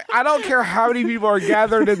hey, I don't care how many people are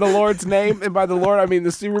gathered in the Lord's name, and by the Lord I mean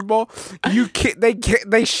the Super Bowl.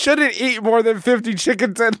 They shouldn't eat more than 50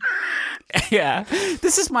 chicken tenders. Yeah,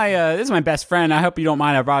 this is my best friend. I hope you don't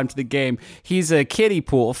mind. I brought him to the game. He's a kiddie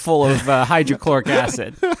pool full of hydrochloric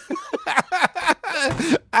acid.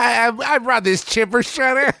 I brought this chipper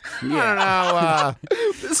shredder. I don't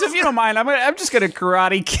know. So if you don't mind, I'm just gonna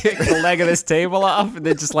karate kick the leg of this table off and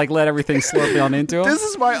then just like let everything slurp on into him. This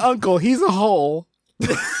is my uncle. He's a hole.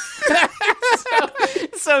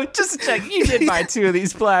 So just to check, you did buy 2 of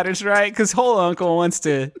these platters, right? Because whole uncle wants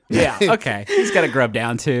to. Yeah. Okay. He's got to grub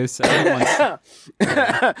down too. So he wants.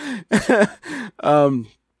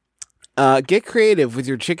 Get creative with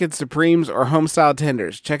your Chicken Supremes or homestyle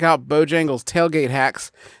tenders. Check out Bojangles tailgate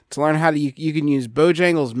hacks to learn how you can use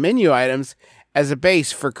Bojangles menu items as a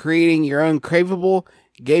base for creating your own craveable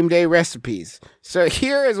game day recipes. So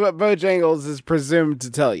here is what Bojangles is presumed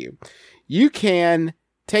to tell you. You can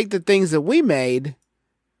take the things that we made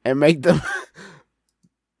and make them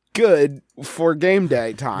good for game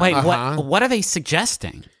day time. Wait, what are they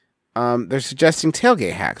suggesting? They're suggesting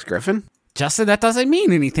tailgate hacks, Griffin. Justin, that doesn't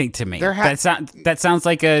mean anything to me. That sounds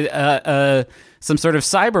like some sort of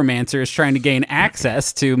cybermancer is trying to gain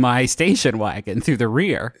access to my station wagon through the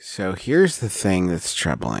rear. So here's the thing that's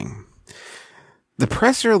troubling. The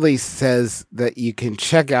press release says that you can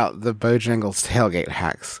check out the Bojangles tailgate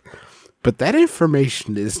hacks, but that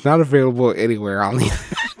information is not available anywhere on the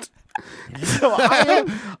internet. So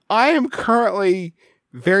I am currently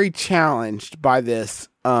very challenged by this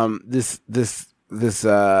Bojangles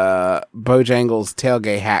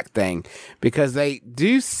tailgate hack thing, because they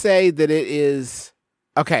do say that it is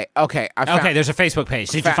okay. Okay, there's a Facebook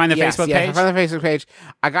page. Did you find the Facebook page? I found the Facebook page.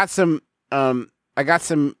 I got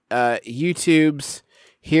some YouTubes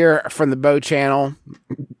here from the Bo channel.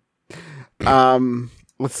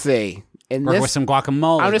 Let's see. And Work with some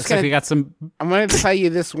guacamole. I'm just gonna, we got some. I'm going to tell you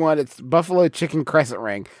this one. It's buffalo chicken crescent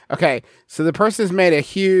ring. Okay, so the person's made a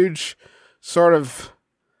huge sort of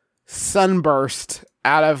sunburst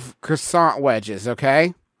out of croissant wedges.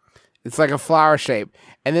 Okay, it's like a flower shape,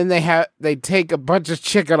 and then they take a bunch of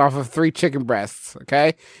chicken off of 3 chicken breasts. Okay,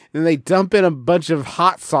 and then they dump in a bunch of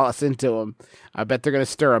hot sauce into them. I bet they're going to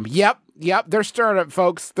stir them. Yep, they're stirring it,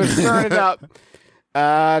 folks. They're stirring it up.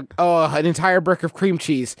 An entire brick of cream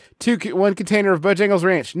cheese. 1 container of Bojangles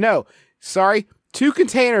Ranch. No, sorry, 2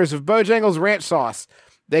 containers of Bojangles Ranch sauce.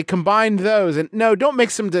 They combined those, and no, don't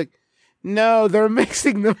mix them no, they're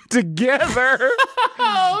mixing them together.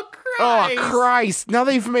 Oh, Christ. Oh, Christ. Now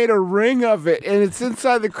they've made a ring of it, and it's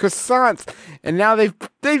inside the croissants, and now they've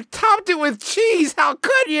topped it with cheese. How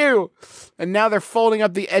could you? And now they're folding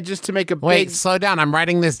up the edges to make a Wait, slow down. I'm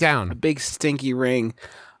writing this down. big stinky ring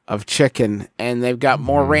of chicken, and they've got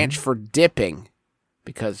more ranch for dipping,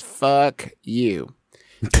 because fuck you.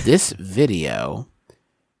 This video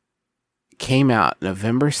came out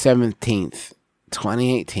November 17th,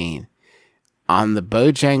 2018 on the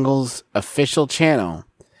Bojangles official channel,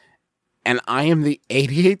 and I am the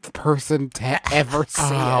 88th person to ever see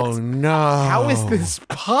it. Oh, no. How is this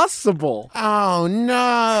possible? Oh, no.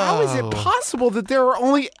 How is it possible that there are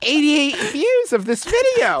only 88 views of this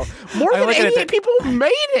video? More than 88 people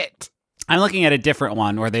made it. I'm looking at a different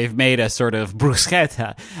one where they've made a sort of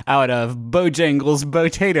bruschetta out of Bojangles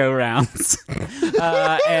potato rounds.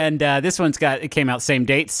 And this it came out same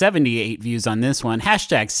date, 78 views on this one.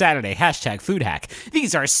 #Saturday, #food hack.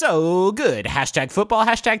 These are so good. #football,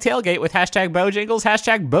 #tailgate with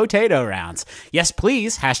 #Bojangles, #potato rounds. Yes,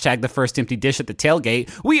 please. #the first empty dish at the tailgate.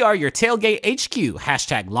 We are your tailgate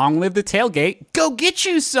HQ. #long live the tailgate. Go get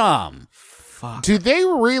you some. Do they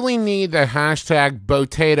really need the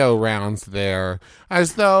 #potato rounds there?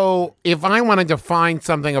 As though if I wanted to find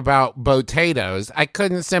something about potatoes, I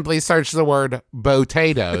couldn't simply search the word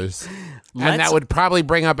potatoes. And that would probably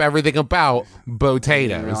bring up everything about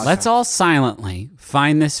potatoes. Let's all silently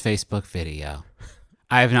find this Facebook video.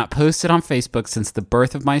 I have not posted on Facebook since the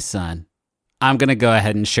birth of my son. I'm going to go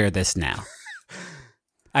ahead and share this now.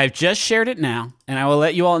 I've just shared it now, and I will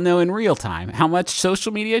let you all know in real time how much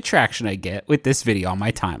social media traction I get with this video on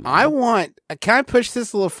my timeline. Can I push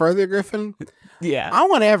this a little further, Griffin? Yeah. I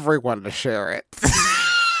want everyone to share it.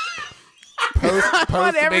 I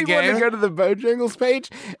want everyone to go to the Bojangles page,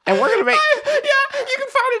 and we're going to make... You can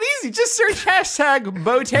find it easy. Just search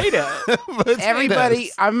 #potato. Everybody,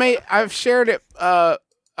 I've shared it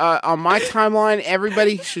on my timeline.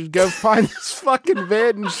 Everybody should go find this fucking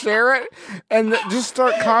vid and share it, and just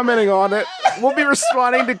start commenting on it. We'll be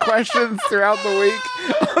responding to questions throughout the week.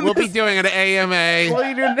 We'll be doing an AMA.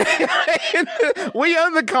 We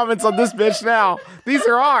own the comments on this bitch now. These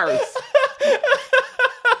are ours.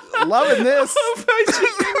 Loving this.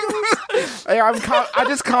 Hey, I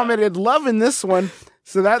just commented loving this one.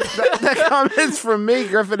 So that comment's from me,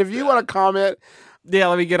 Griffin. If you want to comment, yeah,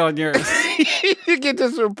 let me get on yours. You can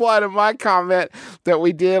just reply to my comment that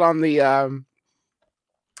we did on the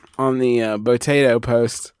potato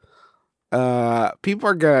post. People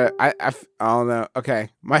are gonna. I don't know. Okay,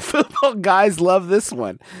 my football guys love this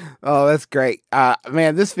one. Oh, that's great.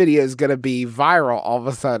 Man, this video is gonna be viral all of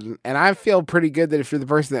a sudden, and I feel pretty good that if you're the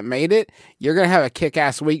person that made it, you're gonna have a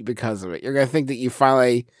kick-ass week because of it. You're gonna think that you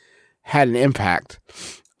finally had an impact.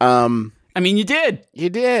 I mean, you did. You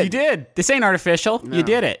did. This ain't artificial. No, you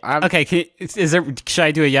did it. Okay. Should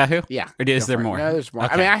I do a Yahoo? Yeah. Or is there more? No, there's more.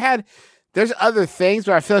 Okay. I mean, there's other things,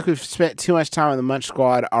 but I feel like we've spent too much time on the Munch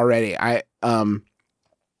Squad already.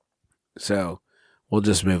 So we'll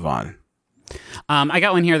just move on. I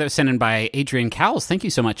got one here that was sent in by Adrian Cowles. Thank you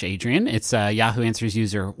so much, Adrian. It's Yahoo Answers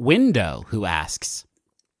user Window who asks,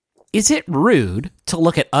 is it rude to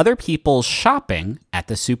look at other people's shopping at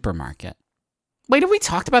the supermarket? Wait, have we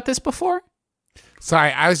talked about this before?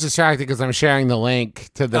 Sorry, I was distracted because I'm sharing the link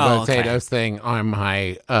to the potatoes thing on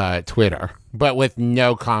my Twitter, but with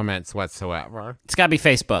no comments whatsoever. It's got to be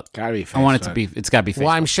Facebook. I want it to be. It's got to be Facebook. Well,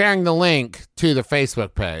 I'm sharing the link to the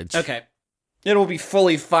Facebook page. Okay. It'll be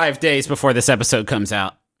fully 5 days before this episode comes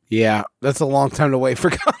out. Yeah, that's a long time to wait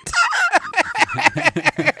for content.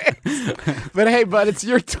 But hey, bud, it's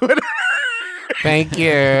your Twitter. Thank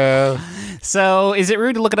you. So, is it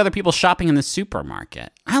rude to look at other people shopping in the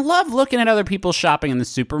supermarket? I love looking at other people shopping in the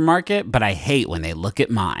supermarket, but I hate when they look at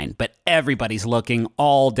mine. But everybody's looking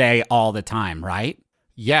all day, all the time, right?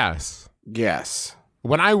 Yes. Yes.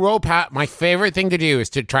 When I roll past, my favorite thing to do is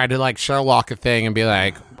to try to like Sherlock a thing and be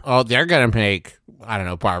like, oh, they're going to make, I don't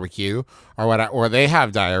know, barbecue or what, or they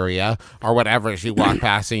have diarrhea or whatever. As you walk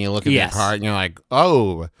past and you look at Yes. their cart and you're like,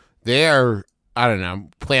 oh, they're, I don't know,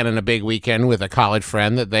 planning a big weekend with a college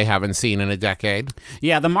friend that they haven't seen in a decade.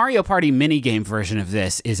 Yeah, the Mario Party minigame version of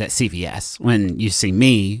this is at CVS when you see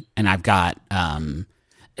me and I've got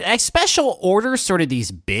I special order sort of these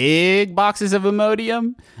big boxes of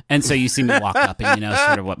Imodium. And so you see me walk up and you know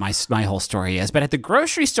sort of what my whole story is. But at the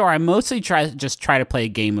grocery store, I mostly try to play a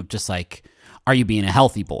game of just like, are you being a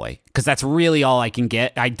healthy boy? Because that's really all I can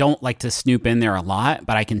get. I don't like to snoop in there a lot,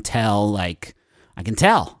 but I can tell.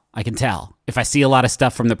 If I see a lot of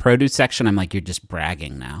stuff from the produce section, I'm like, you're just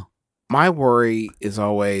bragging now. My worry is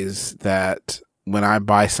always that when I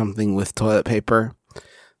buy something with toilet paper,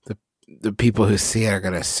 the people who see it are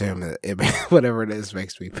going to assume that whatever it is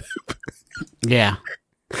makes me poop. Yeah.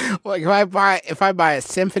 Like if I buy a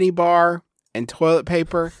symphony bar and toilet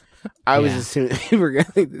paper, I was assuming people were going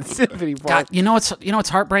to think the symphony bar. God, you know what's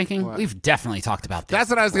heartbreaking? What? We've definitely talked about this. That's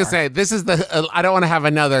what I was going to say. This is I don't want to have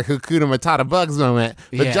another Hakuna Matata Bugs moment,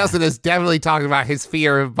 but Yeah. Justin has definitely talked about his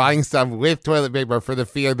fear of buying stuff with toilet paper for the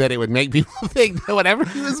fear that it would make people think that whatever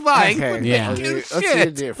he was buying would Yeah. make you Let's do it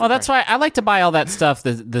shit. different. Well, that's why I like to buy all that stuff,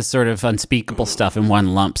 the sort of unspeakable stuff in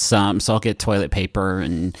one lump sum. So I'll get toilet paper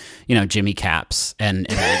and, Jimmy Caps and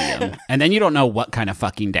Imodium. And then you don't know what kind of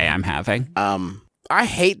fucking day I'm having. I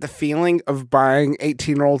hate the feeling of buying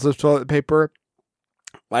 18 rolls of toilet paper,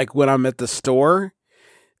 like when I'm at the store.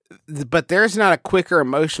 But there's not a quicker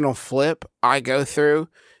emotional flip I go through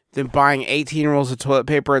than buying 18 rolls of toilet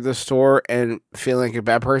paper at the store and feeling like a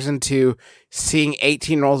bad person to seeing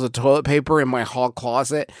 18 rolls of toilet paper in my hall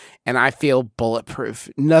closet and I feel bulletproof.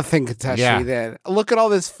 Nothing can touch me then. Look at all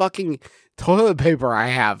this fucking toilet paper I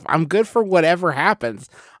have. I'm good for whatever happens.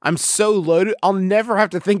 I'm so loaded. I'll never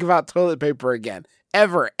have to think about toilet paper again.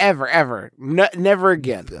 Ever, ever, ever. Never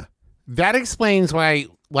again. That explains why,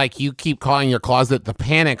 like, you keep calling your closet the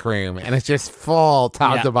panic room, and it's just full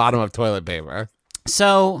top to bottom of toilet paper.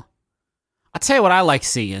 So I'll tell you what I like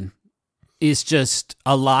seeing is just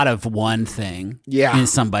a lot of one thing in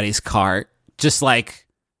somebody's cart, just like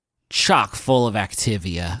chock full of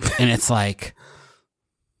Activia. And it's like,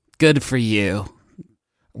 good for you.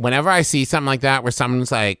 Whenever I see something like that where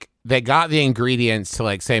someone's like, they got the ingredients to,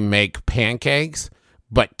 like, say, make pancakes,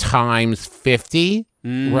 but times 50,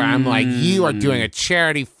 where I'm like, you are doing a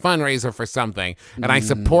charity fundraiser for something, and I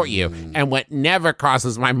support you. And what never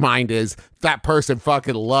crosses my mind is that person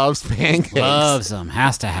fucking loves pancakes. Loves them.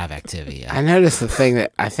 Has to have Activia. I noticed the thing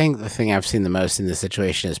I've seen the most in this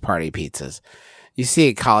situation is party pizzas. You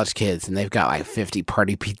see college kids and they've got like 50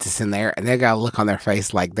 party pizzas in there and they got a look on their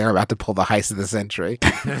face like they're about to pull the heist of the century.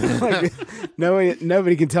 Like,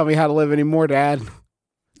 nobody can tell me how to live anymore, Dad.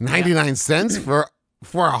 99 cents for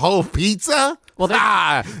a whole pizza? Well,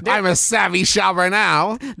 I'm a savvy shopper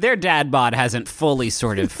now. Their dad bod hasn't fully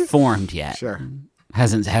sort of formed yet. Sure.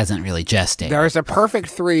 Hasn't really gestated. There's a perfect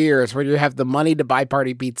 3 years where you have the money to buy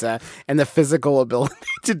party pizza and the physical ability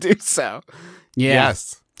to do so. Yeah.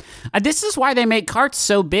 Yes. This is why they make carts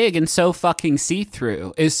so big and so fucking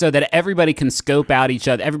see-through, is so that everybody can scope out each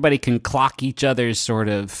other, everybody can clock each other's sort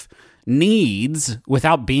of needs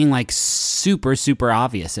without being like super, super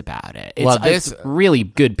obvious about it. It's really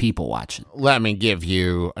good people watching. Let me give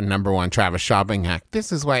you a number one Travis shopping hack.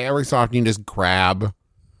 This is why every so often you just grab,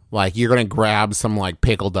 like, you're going to grab some, like,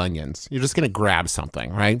 pickled onions. You're just going to grab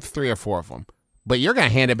something, right? 3 or 4 of them. But you're going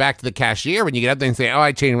to hand it back to the cashier when you get up there and say, oh,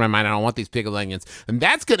 I changed my mind. I don't want these pickled onions. And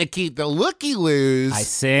that's going to keep the looky-loos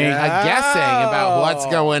guessing about what's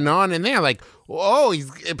going on in there. Like, oh, he's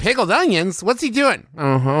pickled onions. What's he doing?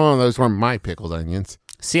 Oh, those weren't my pickled onions.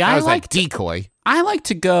 See, that I was like like decoy. I like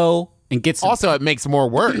to go and get some. Also, it makes more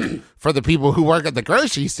work for the people who work at the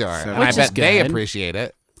grocery store. And I Which bet is they good. appreciate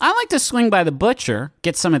it. I like to swing by the butcher,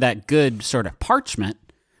 get some of that good sort of parchment,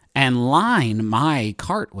 and line my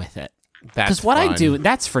cart with it. Because what I do,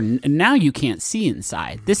 that's for now. You can't see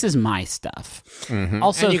inside. This is my stuff. Mm-hmm.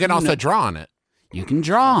 Also, and you can also draw on it. You can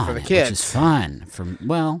draw for the on it, kids. which is fun.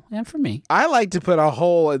 And for me. I like to put a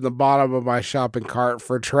hole in the bottom of my shopping cart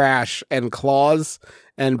for trash and claws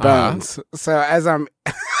and bones. So as I'm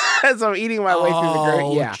eating my way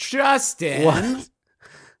through the Justin. What?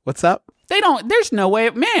 What's up? There's no way,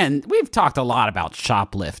 man, we've talked a lot about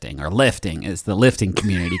shoplifting, or lifting as the lifting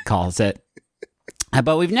community calls it.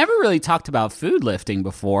 But we've never really talked about food lifting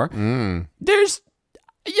before. I've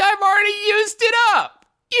already used it up.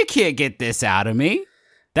 You can't get this out of me.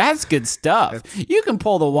 That's good stuff. You can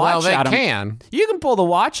pull the watch out of You can pull the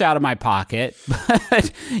watch out of my pocket,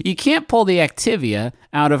 but you can't pull the Activia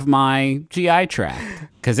out of my GI tract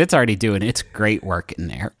because it's already doing its great work in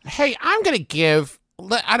there. Hey, I'm going to give,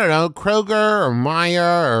 I don't know, Kroger or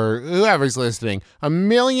Meijer or whoever's listening,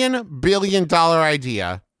 $1 billion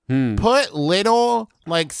idea. Put little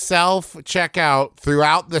self-checkout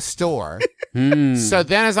throughout the store. So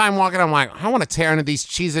then as I'm walking, I'm like, I want to tear into these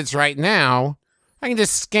Cheez-Its right now. I can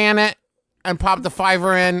just scan it and pop the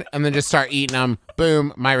 $5 in and then just start eating them.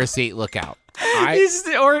 Boom, my receipt, look out. Let's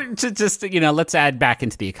add back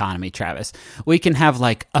into the economy, Travis. We can have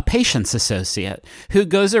a patience associate who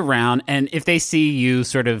goes around, and if they see you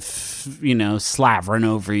sort of, slavering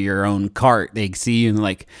over your own cart, they see you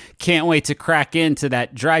and can't wait to crack into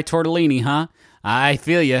that dry tortellini, huh? I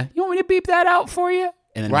feel you. You want me to beep that out for you?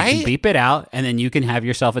 And then we can beep it out, and then you can have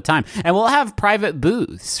yourself a time. And we'll have private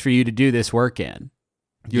booths for you to do this work in.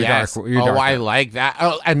 Yes. I like that.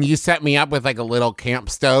 Oh, and you set me up with a little camp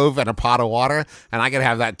stove and a pot of water, and I can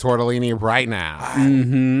have that tortellini right now.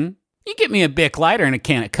 Mm-hmm. You get me a Bic lighter and a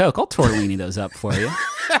can of Coke. I'll tortellini those up for you.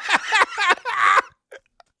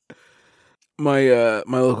 My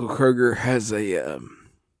local Kroger has a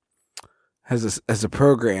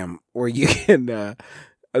program where you can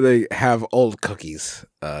they have old cookies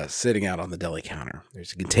sitting out on the deli counter.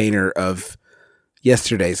 There's a container of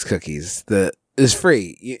yesterday's cookies that is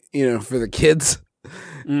free, for the kids.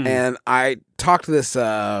 And I talked this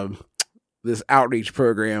this outreach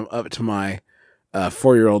program up to my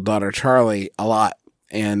 4-year-old daughter Charlie a lot,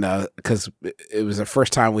 and because it was the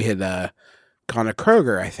first time we had gone to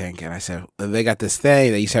Kroger, I think, and I said they got this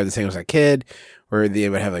thing. They used to have this thing as a kid where they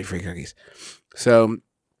would have free cookies. So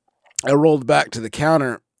I rolled back to the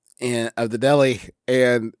counter of the deli,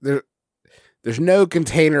 and there's no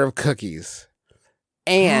container of cookies,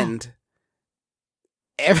 and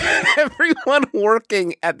everyone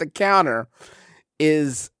working at the counter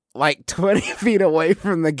is 20 feet away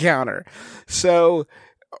from the counter. So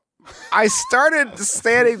I started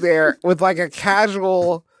standing there with a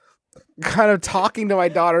casual kind of talking to my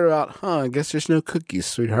daughter about, I guess there's no cookies,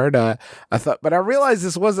 sweetheart. I thought, but I realized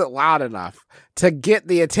this wasn't loud enough to get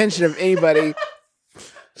the attention of anybody.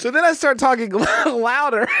 So then I started talking a little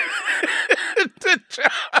louder to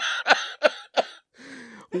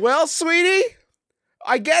well, sweetie,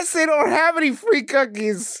 I guess they don't have any free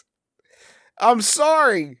cookies. I'm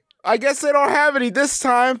sorry. I guess they don't have any this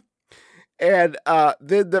time. And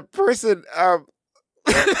then the person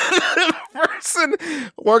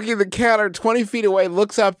working the counter 20 feet away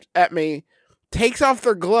looks up at me, takes off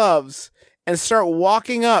their gloves, and start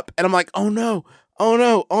walking up. And I'm like, oh no,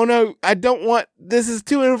 I don't want, this is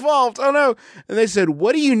too involved. Oh no. And they said,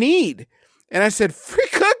 what do you need? And I said, free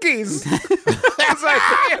cookies. I was like,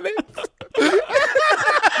 and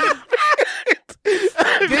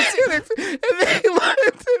they looked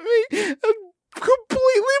at me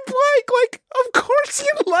completely blank, of course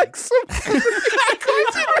you'd like some free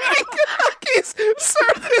cookies. Sir,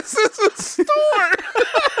 this is a store.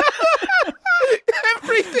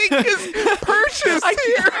 Everything is purchased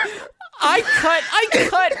here. I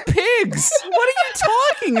cut pigs. What are you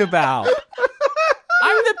talking about?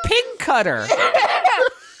 I'm the pig cutter.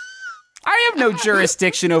 I have no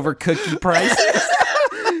jurisdiction over cookie prices.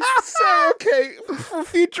 So, okay, for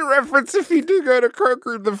future reference, if you do go to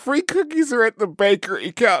Kroger, the free cookies are at the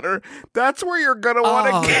bakery counter. That's where you're going to want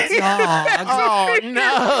to go. Oh,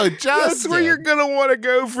 no, Justin. That's where you're going to want to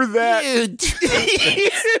go for that. You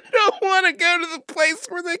don't want to go to the place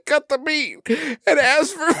where they cut the meat and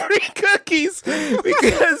ask for free cookies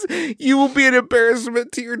because you will be an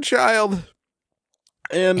embarrassment to your child.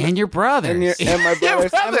 And your brothers. And my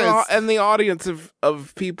brothers. And the audience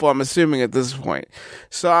of people, I'm assuming, at this point.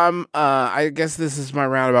 So I guess this is my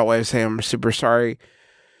roundabout way of saying I'm super sorry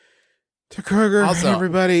to Kroger and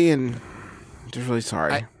everybody, and just really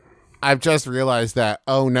sorry. I've just realized that,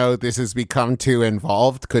 oh no, this has become too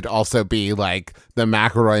involved could also be the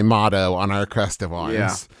McElroy motto on our crest of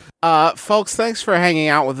arms. Yeah. Folks, thanks for hanging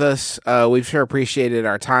out with us. We've sure appreciated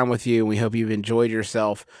our time with you, and we hope you've enjoyed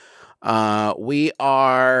yourself. We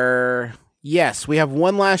have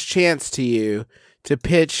one last chance to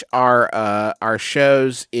pitch our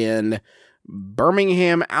shows in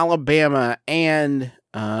Birmingham, Alabama, and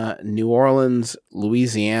New Orleans,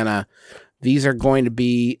 Louisiana. These are going to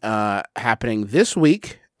be happening this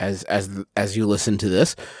week as you listen to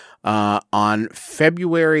this. On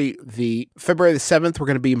February the 7th, we're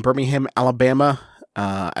going to be in Birmingham, Alabama,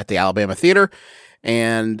 at the Alabama Theater.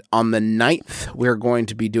 And on the 9th, we're going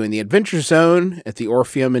to be doing the Adventure Zone at the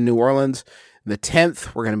Orpheum in New Orleans. The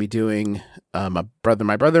 10th, we're going to be doing My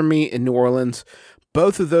Brother, Me in New Orleans.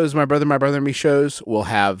 Both of those My Brother, Me shows will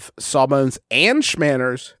have Sawbones and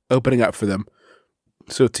Schmanners opening up for them.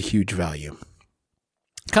 So it's a huge value.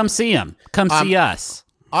 Come see them. Come see us.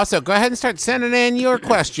 Also, go ahead and start sending in your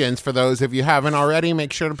questions. For those of you who haven't already,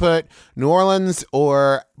 make sure to put New Orleans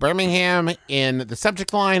or Birmingham in the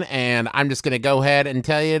subject line, and I'm just going to go ahead and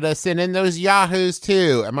tell you to send in those Yahoos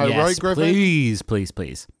too. Am I right, Griffin? Please, please,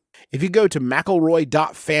 please. If you go to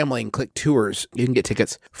McElroy.family and click tours, you can get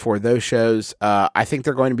tickets for those shows. I think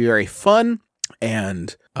they're going to be very fun,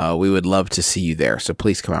 and we would love to see you there. So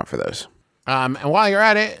please come out for those. And while you're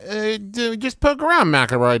at it, just poke around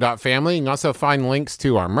McElroy.family. You can also find links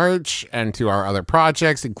to our merch and to our other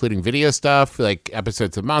projects, including video stuff like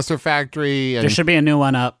episodes of Monster Factory. And There should be a new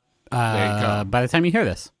one up There you go. by the time you hear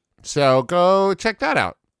this. So go check that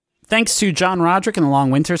out. Thanks to John Roderick and the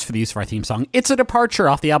Long Winters for the use of our theme song. It's a Departure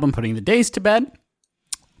off the album Putting the Days to Bed,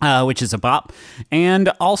 which is a bop. And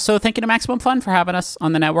also thank you to Maximum Fun for having us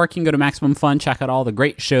on the network. You can go to Maximum Fun, check out all the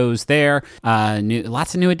great shows there.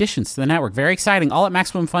 Lots of new additions to the network. Very exciting. All at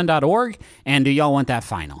MaximumFun.org. And do y'all want that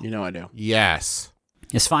final? You know I do. Yes.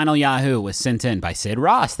 This final Yahoo was sent in by Sid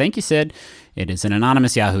Ross. Thank you, Sid. It is an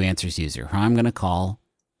anonymous Yahoo Answers user, who I'm going to call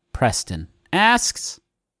Preston. Asks,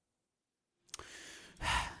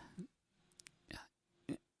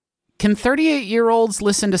 can 38-year-olds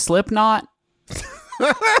listen to Slipknot?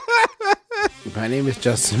 My name is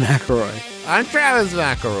Justin McElroy. I'm Travis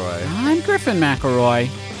McElroy. I'm Griffin McElroy.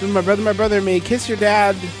 My brother, and me. Kiss your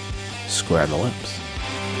dad. Square on the lips.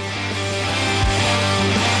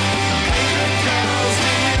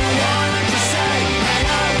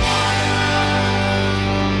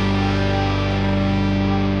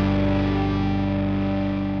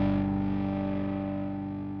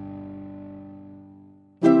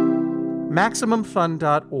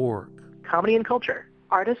 MaximumFun.org. Comedy and culture.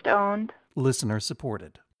 Artist owned. Listener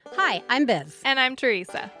supported. Hi, I'm Biz. And I'm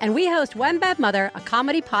Teresa. And we host One Bad Mother, a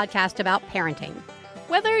comedy podcast about parenting.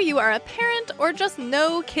 Whether you are a parent or just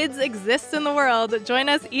know kids exist in the world, join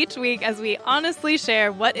us each week as we honestly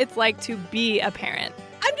share what it's like to be a parent.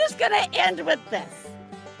 I'm just going to end with this.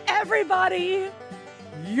 Everybody,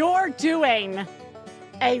 you're doing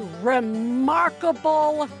a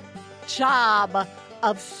remarkable job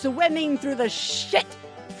of swimming through the shit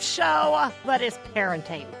show that is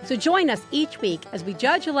parenting. So join us each week as we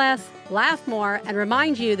judge less, laugh more, and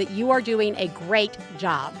remind you that you are doing a great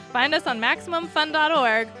job. Find us on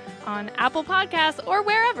MaximumFun.org, on Apple Podcasts, or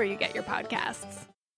wherever you get your podcasts.